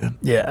fan.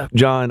 Yeah.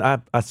 John,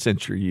 I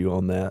censure you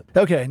on that.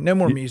 Okay, no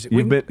more music.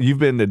 You've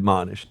been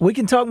admonished. We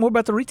can talk more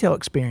about the retail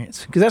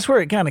experience because that's where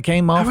it kind of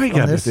came off. How we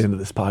got to the end of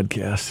this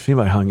podcast? If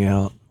anybody hung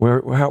out,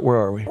 where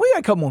are we? We got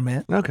a couple more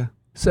minutes. Okay,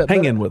 So,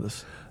 hang in with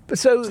us. But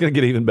so It's gonna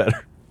get even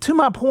better. to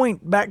my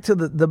point, back to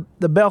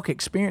the Belk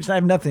experience. I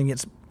have nothing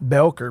against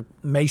Belk or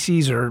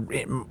Macy's or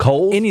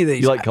Kohl's? any of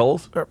these. You like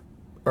Kohl's?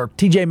 Or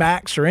TJ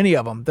Maxx or any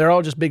of them. They're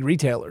all just big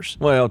retailers.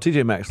 Well,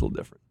 TJ Maxx is a little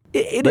different.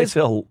 They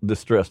sell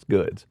distressed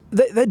goods.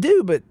 They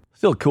do, but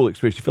Still a cool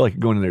experience. You feel like you're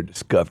going in there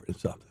discovering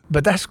something.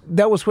 But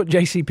that was what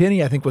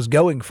JCPenney, I think, was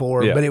going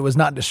for, Yeah. but it was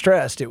not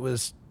distressed. It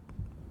was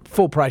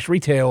full price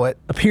retail at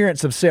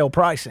appearance of sale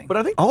pricing. But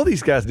I think all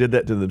these guys did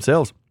that to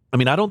themselves. I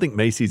mean, I don't think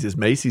Macy's is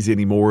Macy's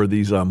anymore.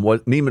 These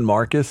Neiman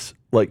Marcus,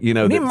 like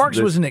Neiman Marcus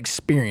was an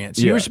experience.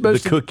 Yeah, You were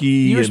supposed the cookie.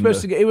 You were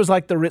supposed to get. It was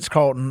like the Ritz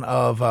Carlton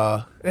of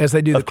as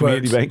they do the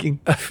community quotes. banking.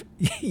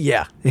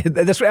 Yeah,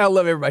 that's what I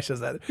love. Everybody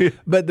says that. Yeah.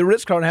 But the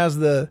Ritz Carlton has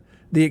the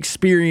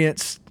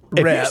experience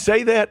If rep. you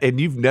say that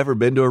and you've never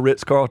been to a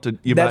Ritz Carlton,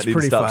 you That's might need to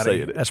pretty stop funny.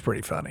 saying it. That's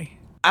pretty funny.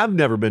 I've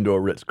never been to a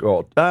Ritz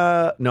Carlton.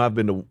 No, I've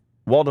been to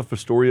Waldorf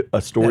Astoria.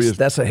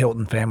 That's a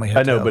Hilton family I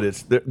hotel. know,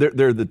 but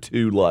they're the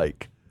two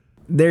like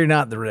they're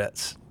not the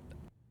Ritz.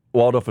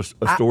 Waldorf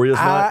Astoria's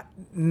not.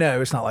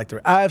 No, it's not like the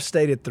Ritz. I've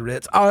stayed at the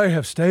Ritz. I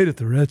have stayed at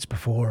the Ritz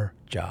before,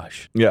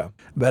 Josh. Yeah,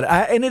 But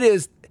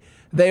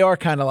they are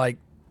kind of like,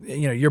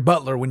 your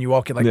butler when you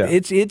walk in. Like Yeah.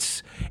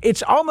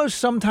 it's almost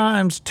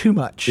sometimes too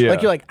much. Yeah.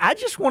 Like you're like, I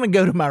just want to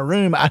go to my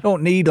room. I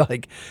don't need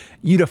like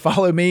you to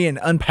follow me and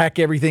unpack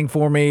everything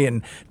for me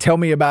and tell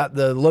me about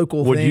the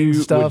local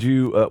things stuff.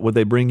 Would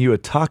they bring you a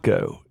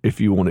taco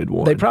if you wanted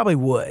one? They probably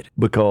would.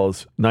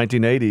 Because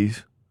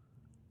 1980s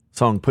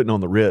song "Putting on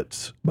the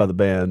Ritz" by the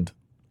band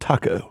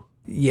Taco.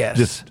 Yes.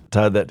 Just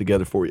tied that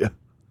together for you.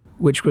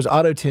 Which was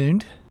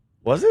auto-tuned.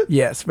 Was it?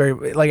 Yes, very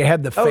like it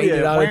had the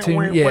faded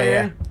auto-tune.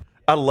 Yeah.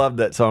 I loved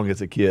that song as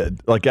a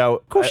kid. Like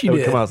of course you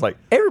did. Come on, I was like,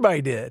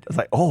 Everybody did.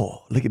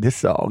 oh, look at this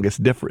song. It's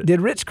different.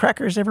 Did Ritz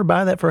Crackers ever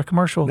buy that for a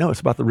commercial? No,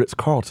 it's about the Ritz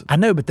Carlton. I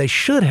know, but they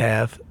should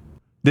have.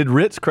 Did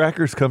Ritz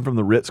crackers come from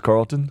the Ritz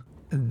Carlton?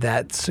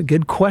 That's a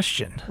good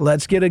question.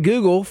 Let's get a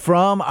Google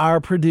from our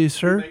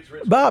producer,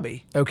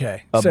 Bobby.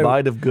 Okay. A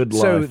bite of good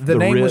life. So the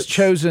name was Ritz.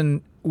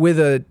 chosen with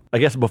a, I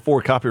guess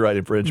before copyright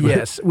infringement.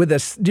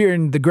 yes,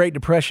 during the Great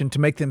Depression to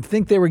make them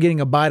think they were getting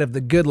a bite of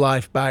the good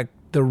life by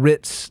the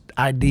Ritz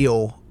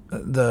ideal,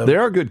 They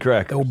are good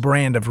crackers. old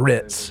brand of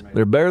Ritz.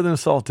 They're better than a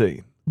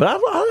saltine. But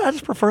I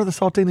just prefer the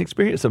saltine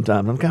experience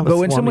sometimes. I'm kind of But a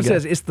when swarmy someone guy.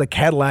 says it's the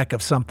Cadillac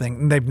of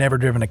something, they've never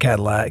driven a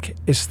Cadillac.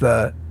 It's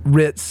the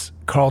Ritz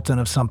Carlton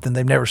of something.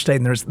 They've never stayed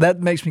in the Ritz. That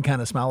makes me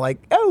kind of smile like,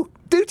 oh,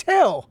 do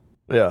tell.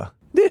 Yeah.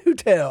 Do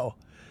tell.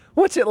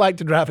 What's it like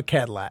to drive a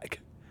Cadillac?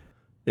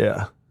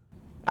 Yeah.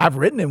 I've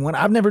ridden in one.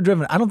 I've never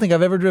driven. I don't think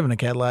I've ever driven a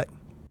Cadillac.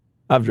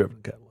 I've driven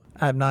a Cadillac.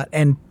 I've not.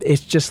 And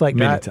it's just like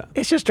Many times.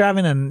 it's just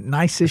driving a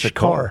nice-ish It's a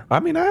car. I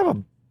mean,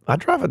 I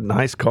drive a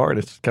nice car, and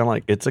it's kind of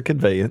like it's a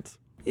conveyance.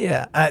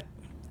 Yeah.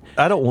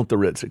 I don't want the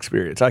Ritz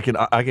experience. I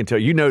can tell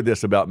you know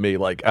this about me.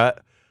 Like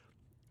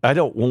I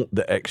don't want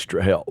the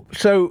extra help.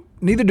 So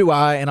neither do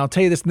I. And I'll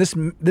tell you this.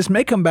 This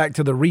may come back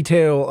to the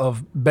retail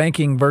of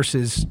banking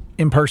versus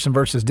in person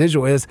versus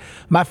digital. Is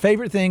my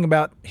favorite thing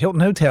about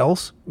Hilton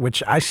hotels,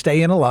 which I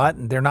stay in a lot,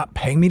 and they're not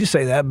paying me to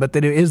say that, but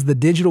that it is the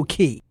digital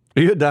key.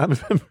 Are you a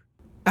diamond member?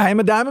 I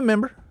am a Diamond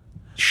member.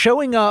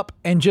 Showing up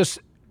and just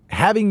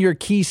having your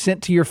key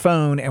sent to your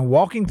phone and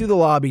walking through the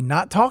lobby,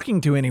 not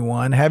talking to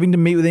anyone, having to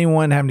meet with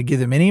anyone, having to give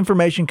them any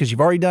information because you've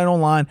already done it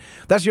online.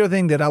 That's the other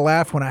thing that I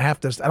laugh when I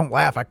have to. I don't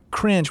laugh. I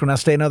cringe when I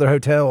stay in other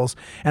hotels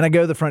and I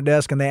go to the front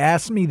desk and they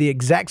ask me the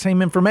exact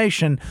same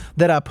information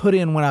that I put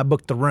in when I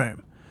booked the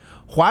room.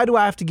 Why do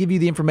I have to give you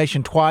the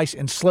information twice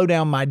and slow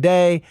down my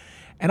day?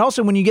 And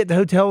also when you get to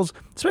hotels,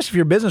 especially if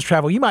you're business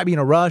travel, you might be in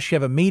a rush, you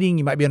have a meeting,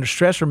 you might be under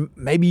stress, or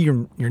maybe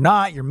you're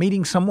not, you're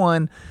meeting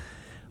someone.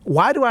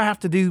 why do I have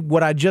to do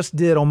what I just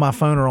did on my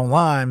phone or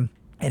online?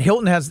 And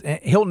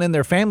Hilton in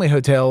their family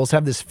hotels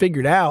have this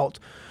figured out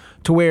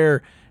to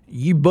where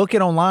you book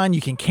it online,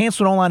 you can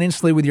cancel it online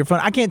instantly with your phone.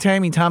 I can't tell you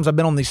how many times I've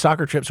been on these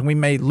soccer trips and we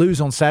may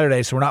lose on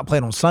Saturday, so we're not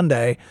playing on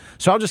Sunday.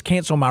 So I'll just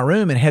cancel my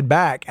room and head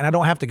back, and I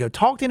don't have to go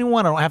talk to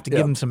anyone. I don't have to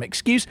give them some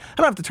excuse. I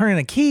don't have to turn in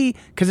a key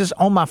because it's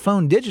on my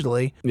phone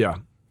digitally. Yeah.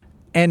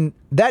 And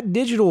that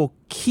digital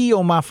key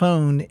on my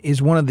phone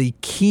is one of the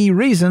key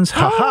reasons,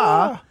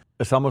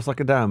 It's almost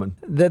like a diamond.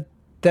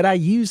 that I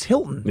use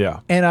Hilton. Yeah.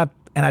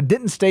 And I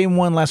didn't stay in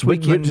one last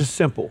weekend. But just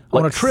simple.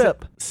 On a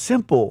trip.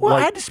 Simple. Well,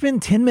 I had to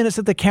spend 10 minutes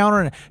at the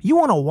counter and you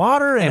want a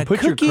water and a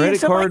put your cookie credit and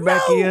stuff. card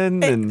back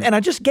in. And I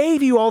just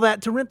gave you all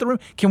that to rent the room.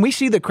 Can we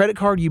see the credit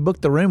card you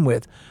booked the room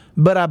with?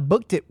 But I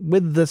booked it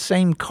with the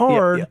same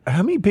card. Yeah.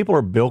 How many people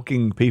are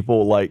bilking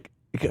people like,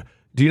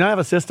 do you not have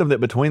a system that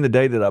between the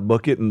day that I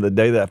book it and the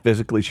day that I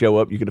physically show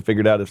up, you could have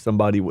figured out if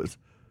somebody was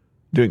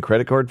doing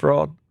credit card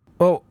fraud?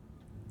 Well,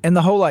 and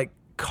the whole like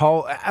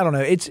call, I don't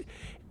know.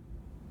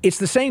 It's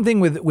the same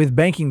thing with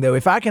banking, though.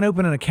 If I can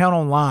open an account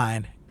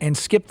online and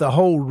skip the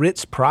whole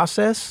Ritz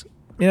process,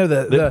 you know,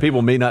 that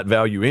people may not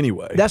value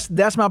anyway.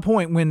 That's my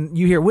point. When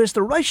you hear, where's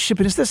the relationship?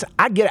 And it's this,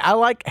 I get it. I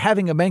like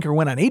having a banker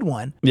when I need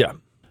one. Yeah.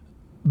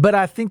 But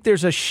I think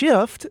there's a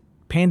shift,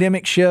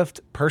 pandemic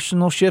shift,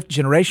 personal shift,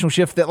 generational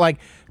shift, that like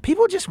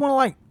people just want to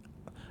like,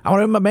 I want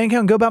to open my bank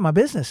account and go about my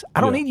business.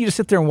 I don't need you to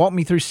sit there and walk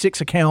me through 6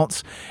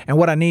 accounts and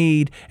what I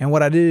need and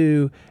what I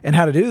do and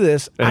how to do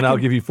this. And I'll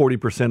give you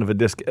 40% of a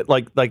discount.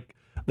 Like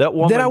that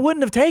woman that I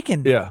wouldn't have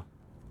taken. Yeah.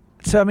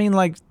 So I mean,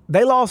 like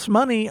they lost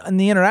money in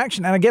the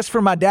interaction, and I guess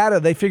for my data,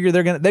 they figure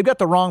they've got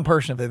the wrong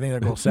person if they think they're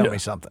going to sell me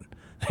something.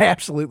 They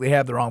absolutely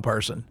have the wrong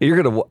person.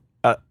 You're gonna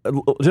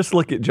just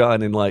look at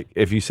John and like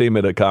if you see him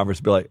at a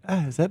conference, be like,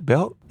 is that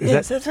Belk?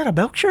 Is that a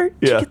Belk shirt?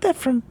 Did you get that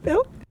from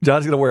Belk?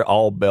 John's gonna wear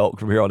all Belk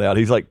from here on out.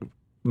 He's like,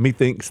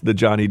 methinks the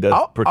Johnny does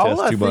protest too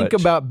much. All I think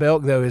about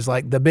Belk, though, is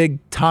like the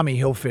big Tommy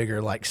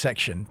Hilfiger like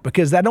section,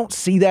 because I don't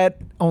see that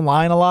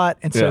online a lot.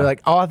 And so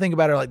like all I think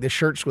about are like the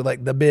shirts with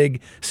like the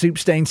big soup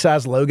stain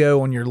size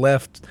logo on your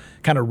left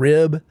kind of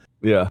rib.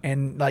 Yeah.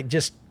 And like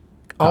just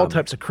all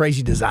types of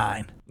crazy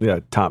design. Yeah,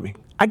 Tommy.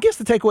 I guess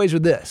the takeaways are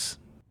this.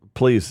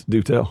 Please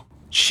do tell.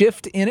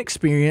 Shift in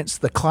experience.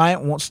 The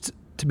client wants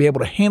to be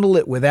able to handle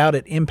it with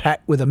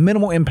a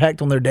minimal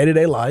impact on their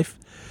day-to-day life.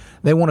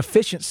 They want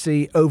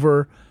efficiency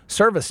over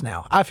service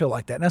now. I feel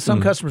like that. Now,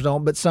 some customers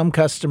don't, but some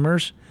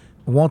customers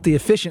want the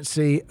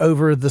efficiency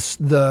over the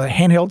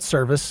handheld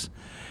service,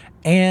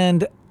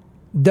 and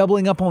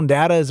doubling up on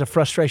data is a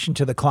frustration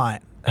to the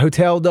client.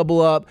 Hotel double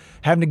up,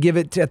 having to give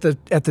it at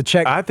the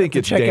check. I think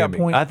it's damning.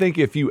 Point. I think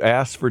if you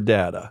ask for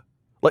data,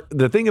 like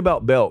the thing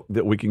about Belk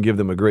that we can give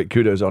them a great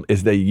kudos on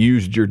is they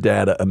used your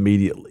data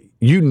immediately.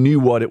 You knew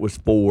what it was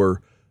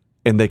for,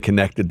 and they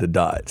connected the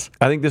dots.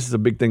 I think this is a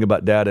big thing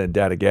about data and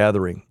data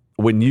gathering.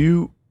 When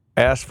you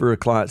ask for a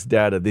client's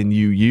data, then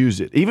you use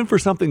it. Even for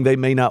something they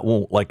may not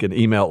want, like an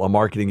email, a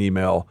marketing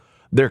email,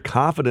 their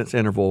confidence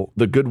interval,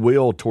 the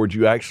goodwill towards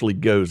you actually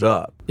goes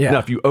up. Yeah. Now,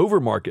 if you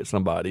overmarket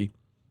somebody,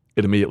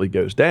 it immediately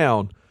goes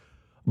down.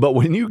 But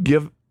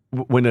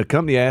when a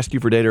company asks you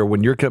for data, or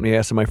when your company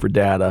asks somebody for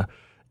data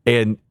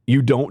and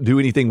you don't do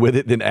anything with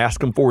it, then ask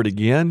them for it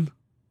again,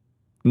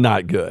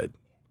 not good.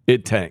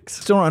 It tanks.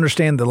 Still don't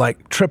understand the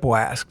like triple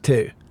ask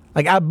too.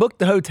 Like I booked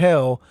the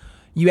hotel,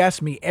 you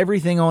asked me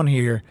everything on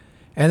here,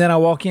 and then I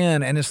walk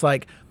in and it's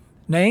like,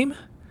 name,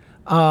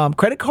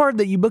 credit card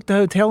that you booked the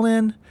hotel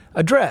in,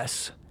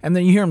 address. And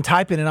then you hear them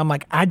typing, and I'm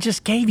like, I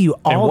just gave you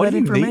all that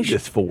information. What do you need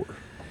this for?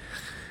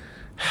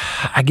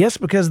 I guess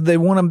because they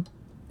want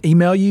to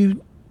email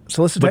you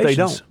solicitations. But they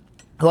don't.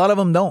 A lot of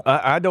them don't.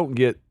 I don't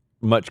get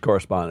much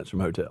correspondence from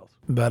hotels.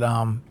 But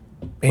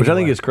which I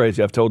think is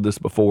crazy. I've told this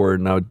before,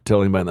 and I would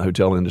tell anybody in the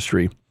hotel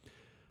industry.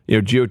 You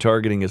know,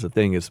 geo-targeting as a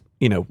thing is,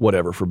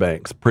 whatever for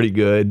banks. Pretty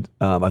good.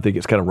 I think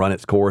it's kind of run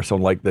its course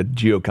on like the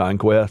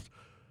geo-conquest.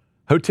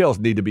 Hotels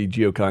need to be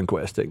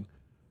geo-conquesting.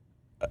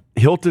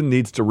 Hilton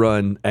needs to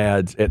run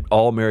ads at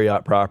all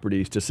Marriott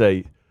properties to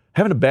say,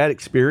 having a bad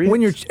experience.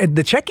 When you're at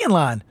the check-in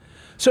line.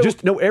 So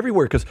just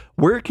everywhere, because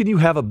where can you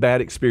have a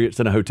bad experience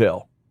in a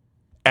hotel?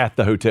 At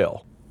the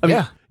hotel. I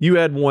mean, you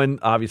had one,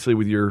 obviously,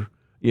 with your,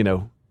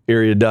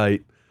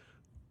 erudite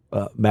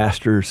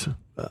Masters,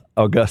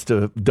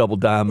 Augusta Double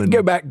Diamond.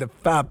 Go back to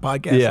 5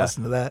 podcasts,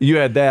 listen to that. You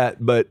had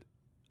that, but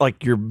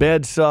like your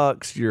bed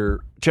sucks,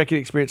 your check-in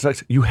experience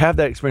sucks. You have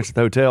that experience at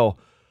the hotel.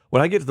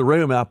 When I get to the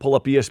room and I pull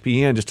up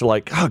ESPN just to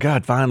like, oh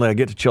God, finally I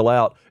get to chill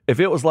out. If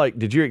it was like,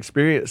 did your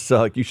experience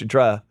suck? You should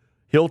try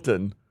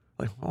Hilton.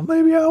 Like, well,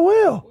 maybe I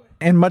will.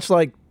 And much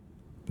like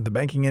the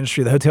banking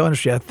industry, the hotel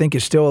industry, I think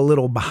is still a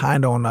little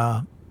behind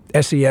on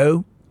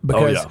SEO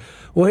because,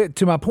 well,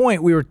 to my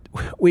point, we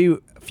a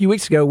few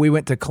weeks ago, we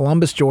went to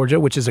Columbus, Georgia,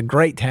 which is a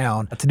great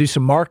town, to do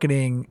some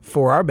marketing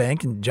for our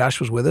bank, and Josh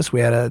was with us. We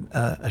had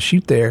a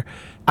shoot there.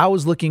 I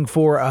was looking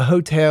for a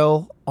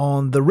hotel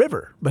on the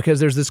river because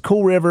there's this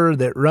cool river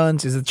that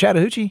runs. Is it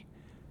Chattahoochee?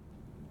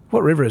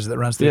 What river is it that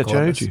runs through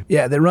Columbus? Chattahoochee.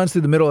 Yeah, that runs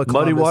through the middle of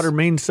Columbus. Muddy Water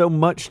means so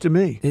much to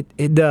me.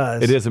 It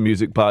does. It is a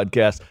music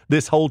podcast.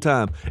 This whole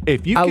time,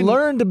 if you I can,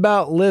 learned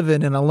about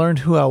living, and I learned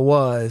who I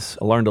was.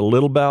 I learned a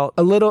lot about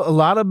A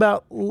lot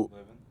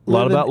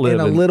about living,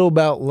 and a little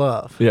about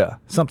love. Yeah.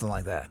 Something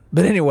like that.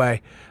 But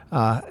anyway,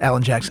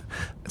 Alan Jackson.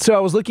 So I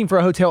was looking for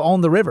a hotel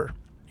on the river,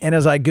 and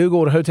as I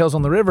Googled hotels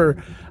on the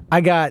river,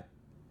 I got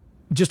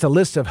just a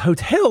list of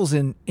hotels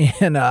in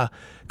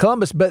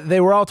Columbus, but they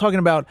were all talking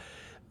about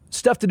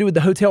stuff to do with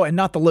the hotel and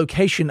not the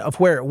location of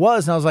where it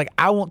was. And I was like,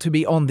 I want to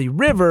be on the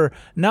river,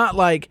 not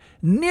like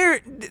near,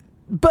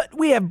 but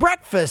we have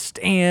breakfast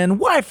and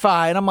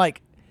Wi-Fi. And I'm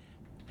like,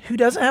 who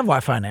doesn't have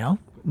Wi-Fi now?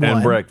 and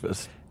One.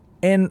 breakfast.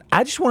 And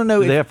I just want to know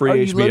They have free are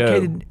you HBO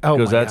located? Oh my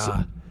because that's God.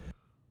 a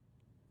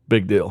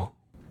big deal.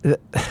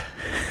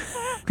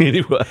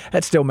 Anyway,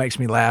 That still makes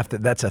me laugh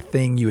that that's a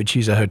thing you would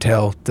choose a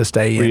hotel to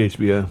stay free in.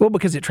 HBO. Well,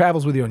 because it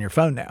travels with you on your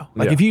phone now.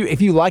 Like Yeah.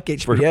 if you like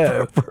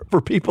HBO,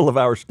 For people of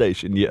our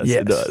station, yes, yes,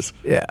 it does.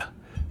 Yeah.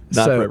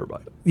 Not for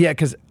everybody. Yeah,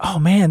 because oh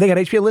man, they got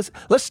HBO.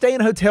 Let's stay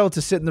in a hotel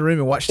to sit in the room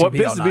and watch TV What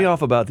all pisses night. me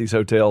off about these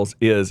hotels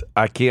is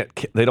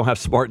they don't have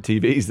smart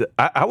TVs.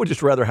 I would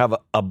just rather have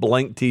a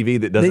blank TV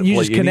that doesn't That you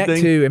play just connect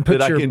anything to and put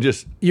that I can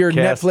just your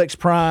cast Netflix,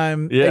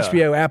 Prime, Yeah.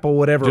 HBO, Apple,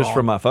 whatever. just on.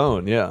 from my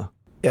phone. Yeah.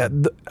 Yeah,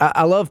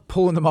 I love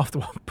pulling them off the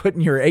wall,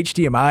 putting your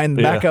HDMI in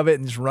the back Yeah. of it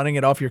and just running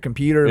it off your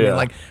computer and Yeah. being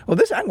like, well,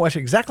 this I can watch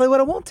exactly what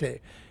I want to.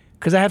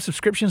 Because I have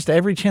subscriptions to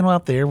every channel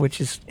out there, which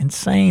is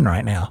insane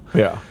right now.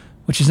 Yeah.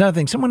 Which is another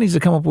thing. Someone needs to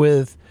come up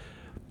with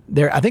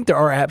I think there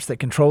are apps that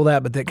control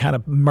that, but that kind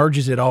of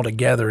merges it all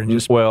together and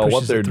just Well, pushes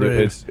what they're it doing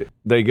through. is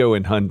they go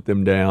and hunt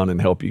them down and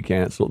help you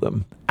cancel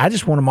them. I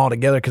just want them all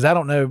together because I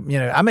don't know.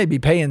 I may be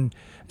paying.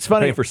 It's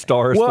funny. Paying for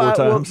stars four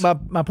times.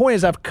 My point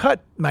is I've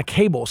cut my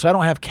cable, so I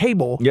don't have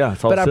cable. Yeah,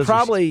 it's all but I scissors.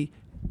 probably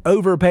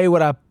overpay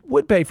what I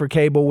would pay for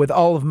cable with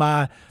all of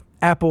my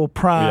Apple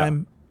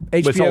Prime,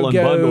 But it's all HBO Go.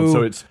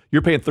 unbundled, so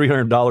you're paying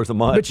 $300 a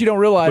month. But you don't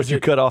realize But you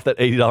it. cut off that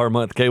 $80 a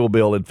month cable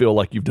bill and feel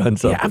like you've done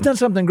something. Yeah, I've done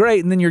something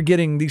great, and then you're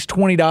getting these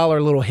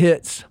 $20 little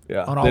hits.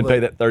 Yeah. on all Then the pay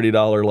that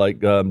 $30 like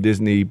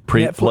Disney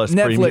Plus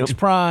Netflix, Premium.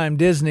 Prime,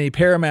 Disney,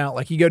 Paramount.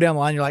 Like you go down the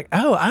line, you're like,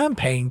 oh, I'm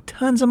paying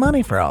tons of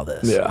money for all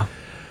this. Yeah.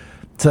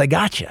 So they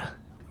got you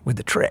with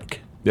the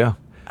trick. Yeah.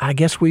 I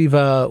guess we've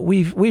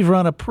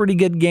run a pretty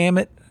good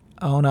gamut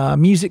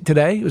on music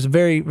today. It was a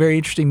very, very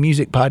interesting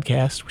music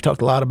podcast. We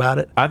talked a lot about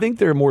it. I think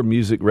there are more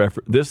music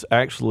This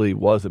actually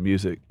was a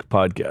music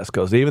podcast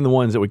because even the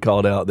ones that we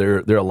called out,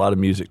 there are a lot of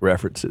music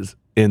references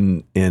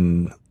in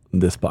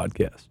this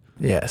podcast.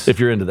 Yes. If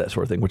you're into that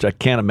sort of thing, which I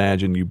can't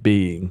imagine you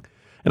being.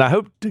 And I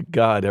hope to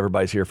God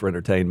everybody's here for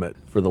entertainment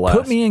for the last.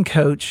 Put me in,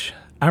 coach.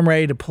 I'm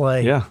ready to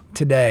play Yeah.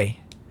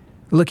 today.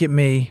 Look at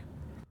me.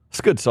 It's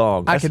a good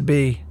song. I could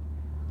be,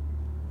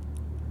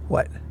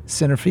 what,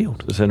 center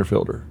field The center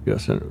fielder. Yeah,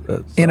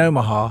 in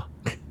Omaha,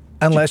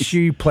 unless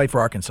you play for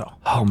Arkansas.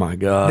 Oh my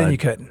God. Then you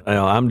couldn't. I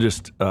know, I'm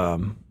just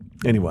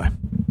anyway.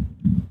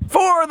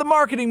 For the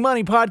Marketing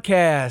Money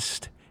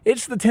Podcast,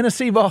 it's the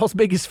Tennessee Vols'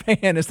 biggest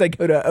fan as they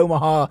go to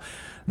Omaha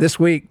this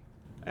week,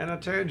 And a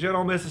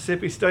tangential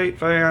Mississippi State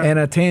fan. and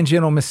a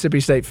tangential Mississippi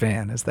State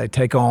fan as they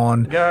take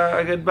on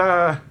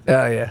Goodbye.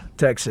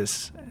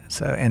 Texas.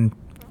 So, and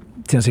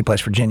Tennessee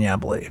plays Virginia, I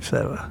believe.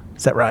 So,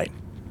 is that right?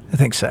 I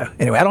think so.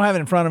 Anyway, I don't have it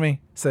in front of me,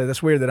 so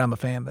that's weird that I'm a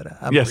fan, but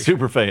I'm Yeah, pretty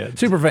super fan.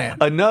 Super fan.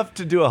 Enough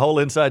to do a whole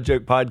inside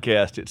joke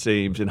podcast, it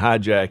seems, and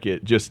hijack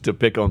it just to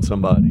pick on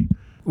somebody.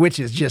 Which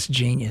is just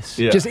genius.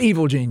 Yeah. Just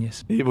evil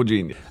genius. Evil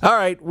genius. All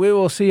right, we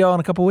will see y'all in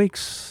a couple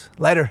weeks.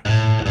 Later.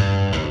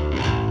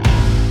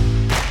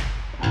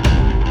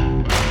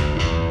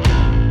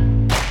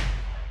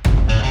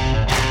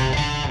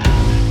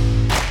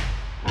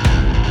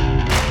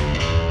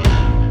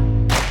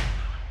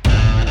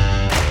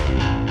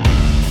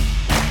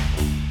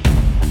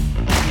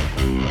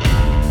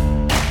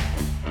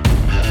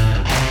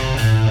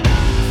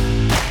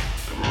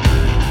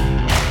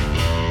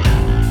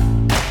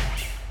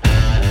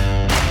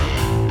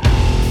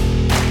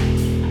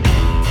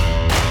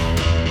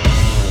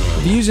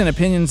 Views and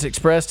opinions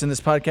expressed in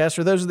this podcast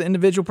are those of the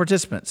individual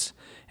participants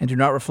and do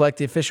not reflect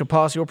the official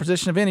policy or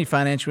position of any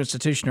financial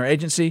institution or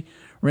agency,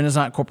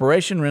 Renaissance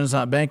Corporation,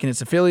 Renaissance Bank and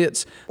its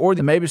affiliates, or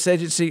the Mabus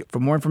Agency. For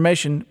more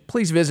information,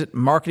 please visit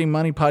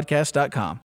marketingmoneypodcast.com.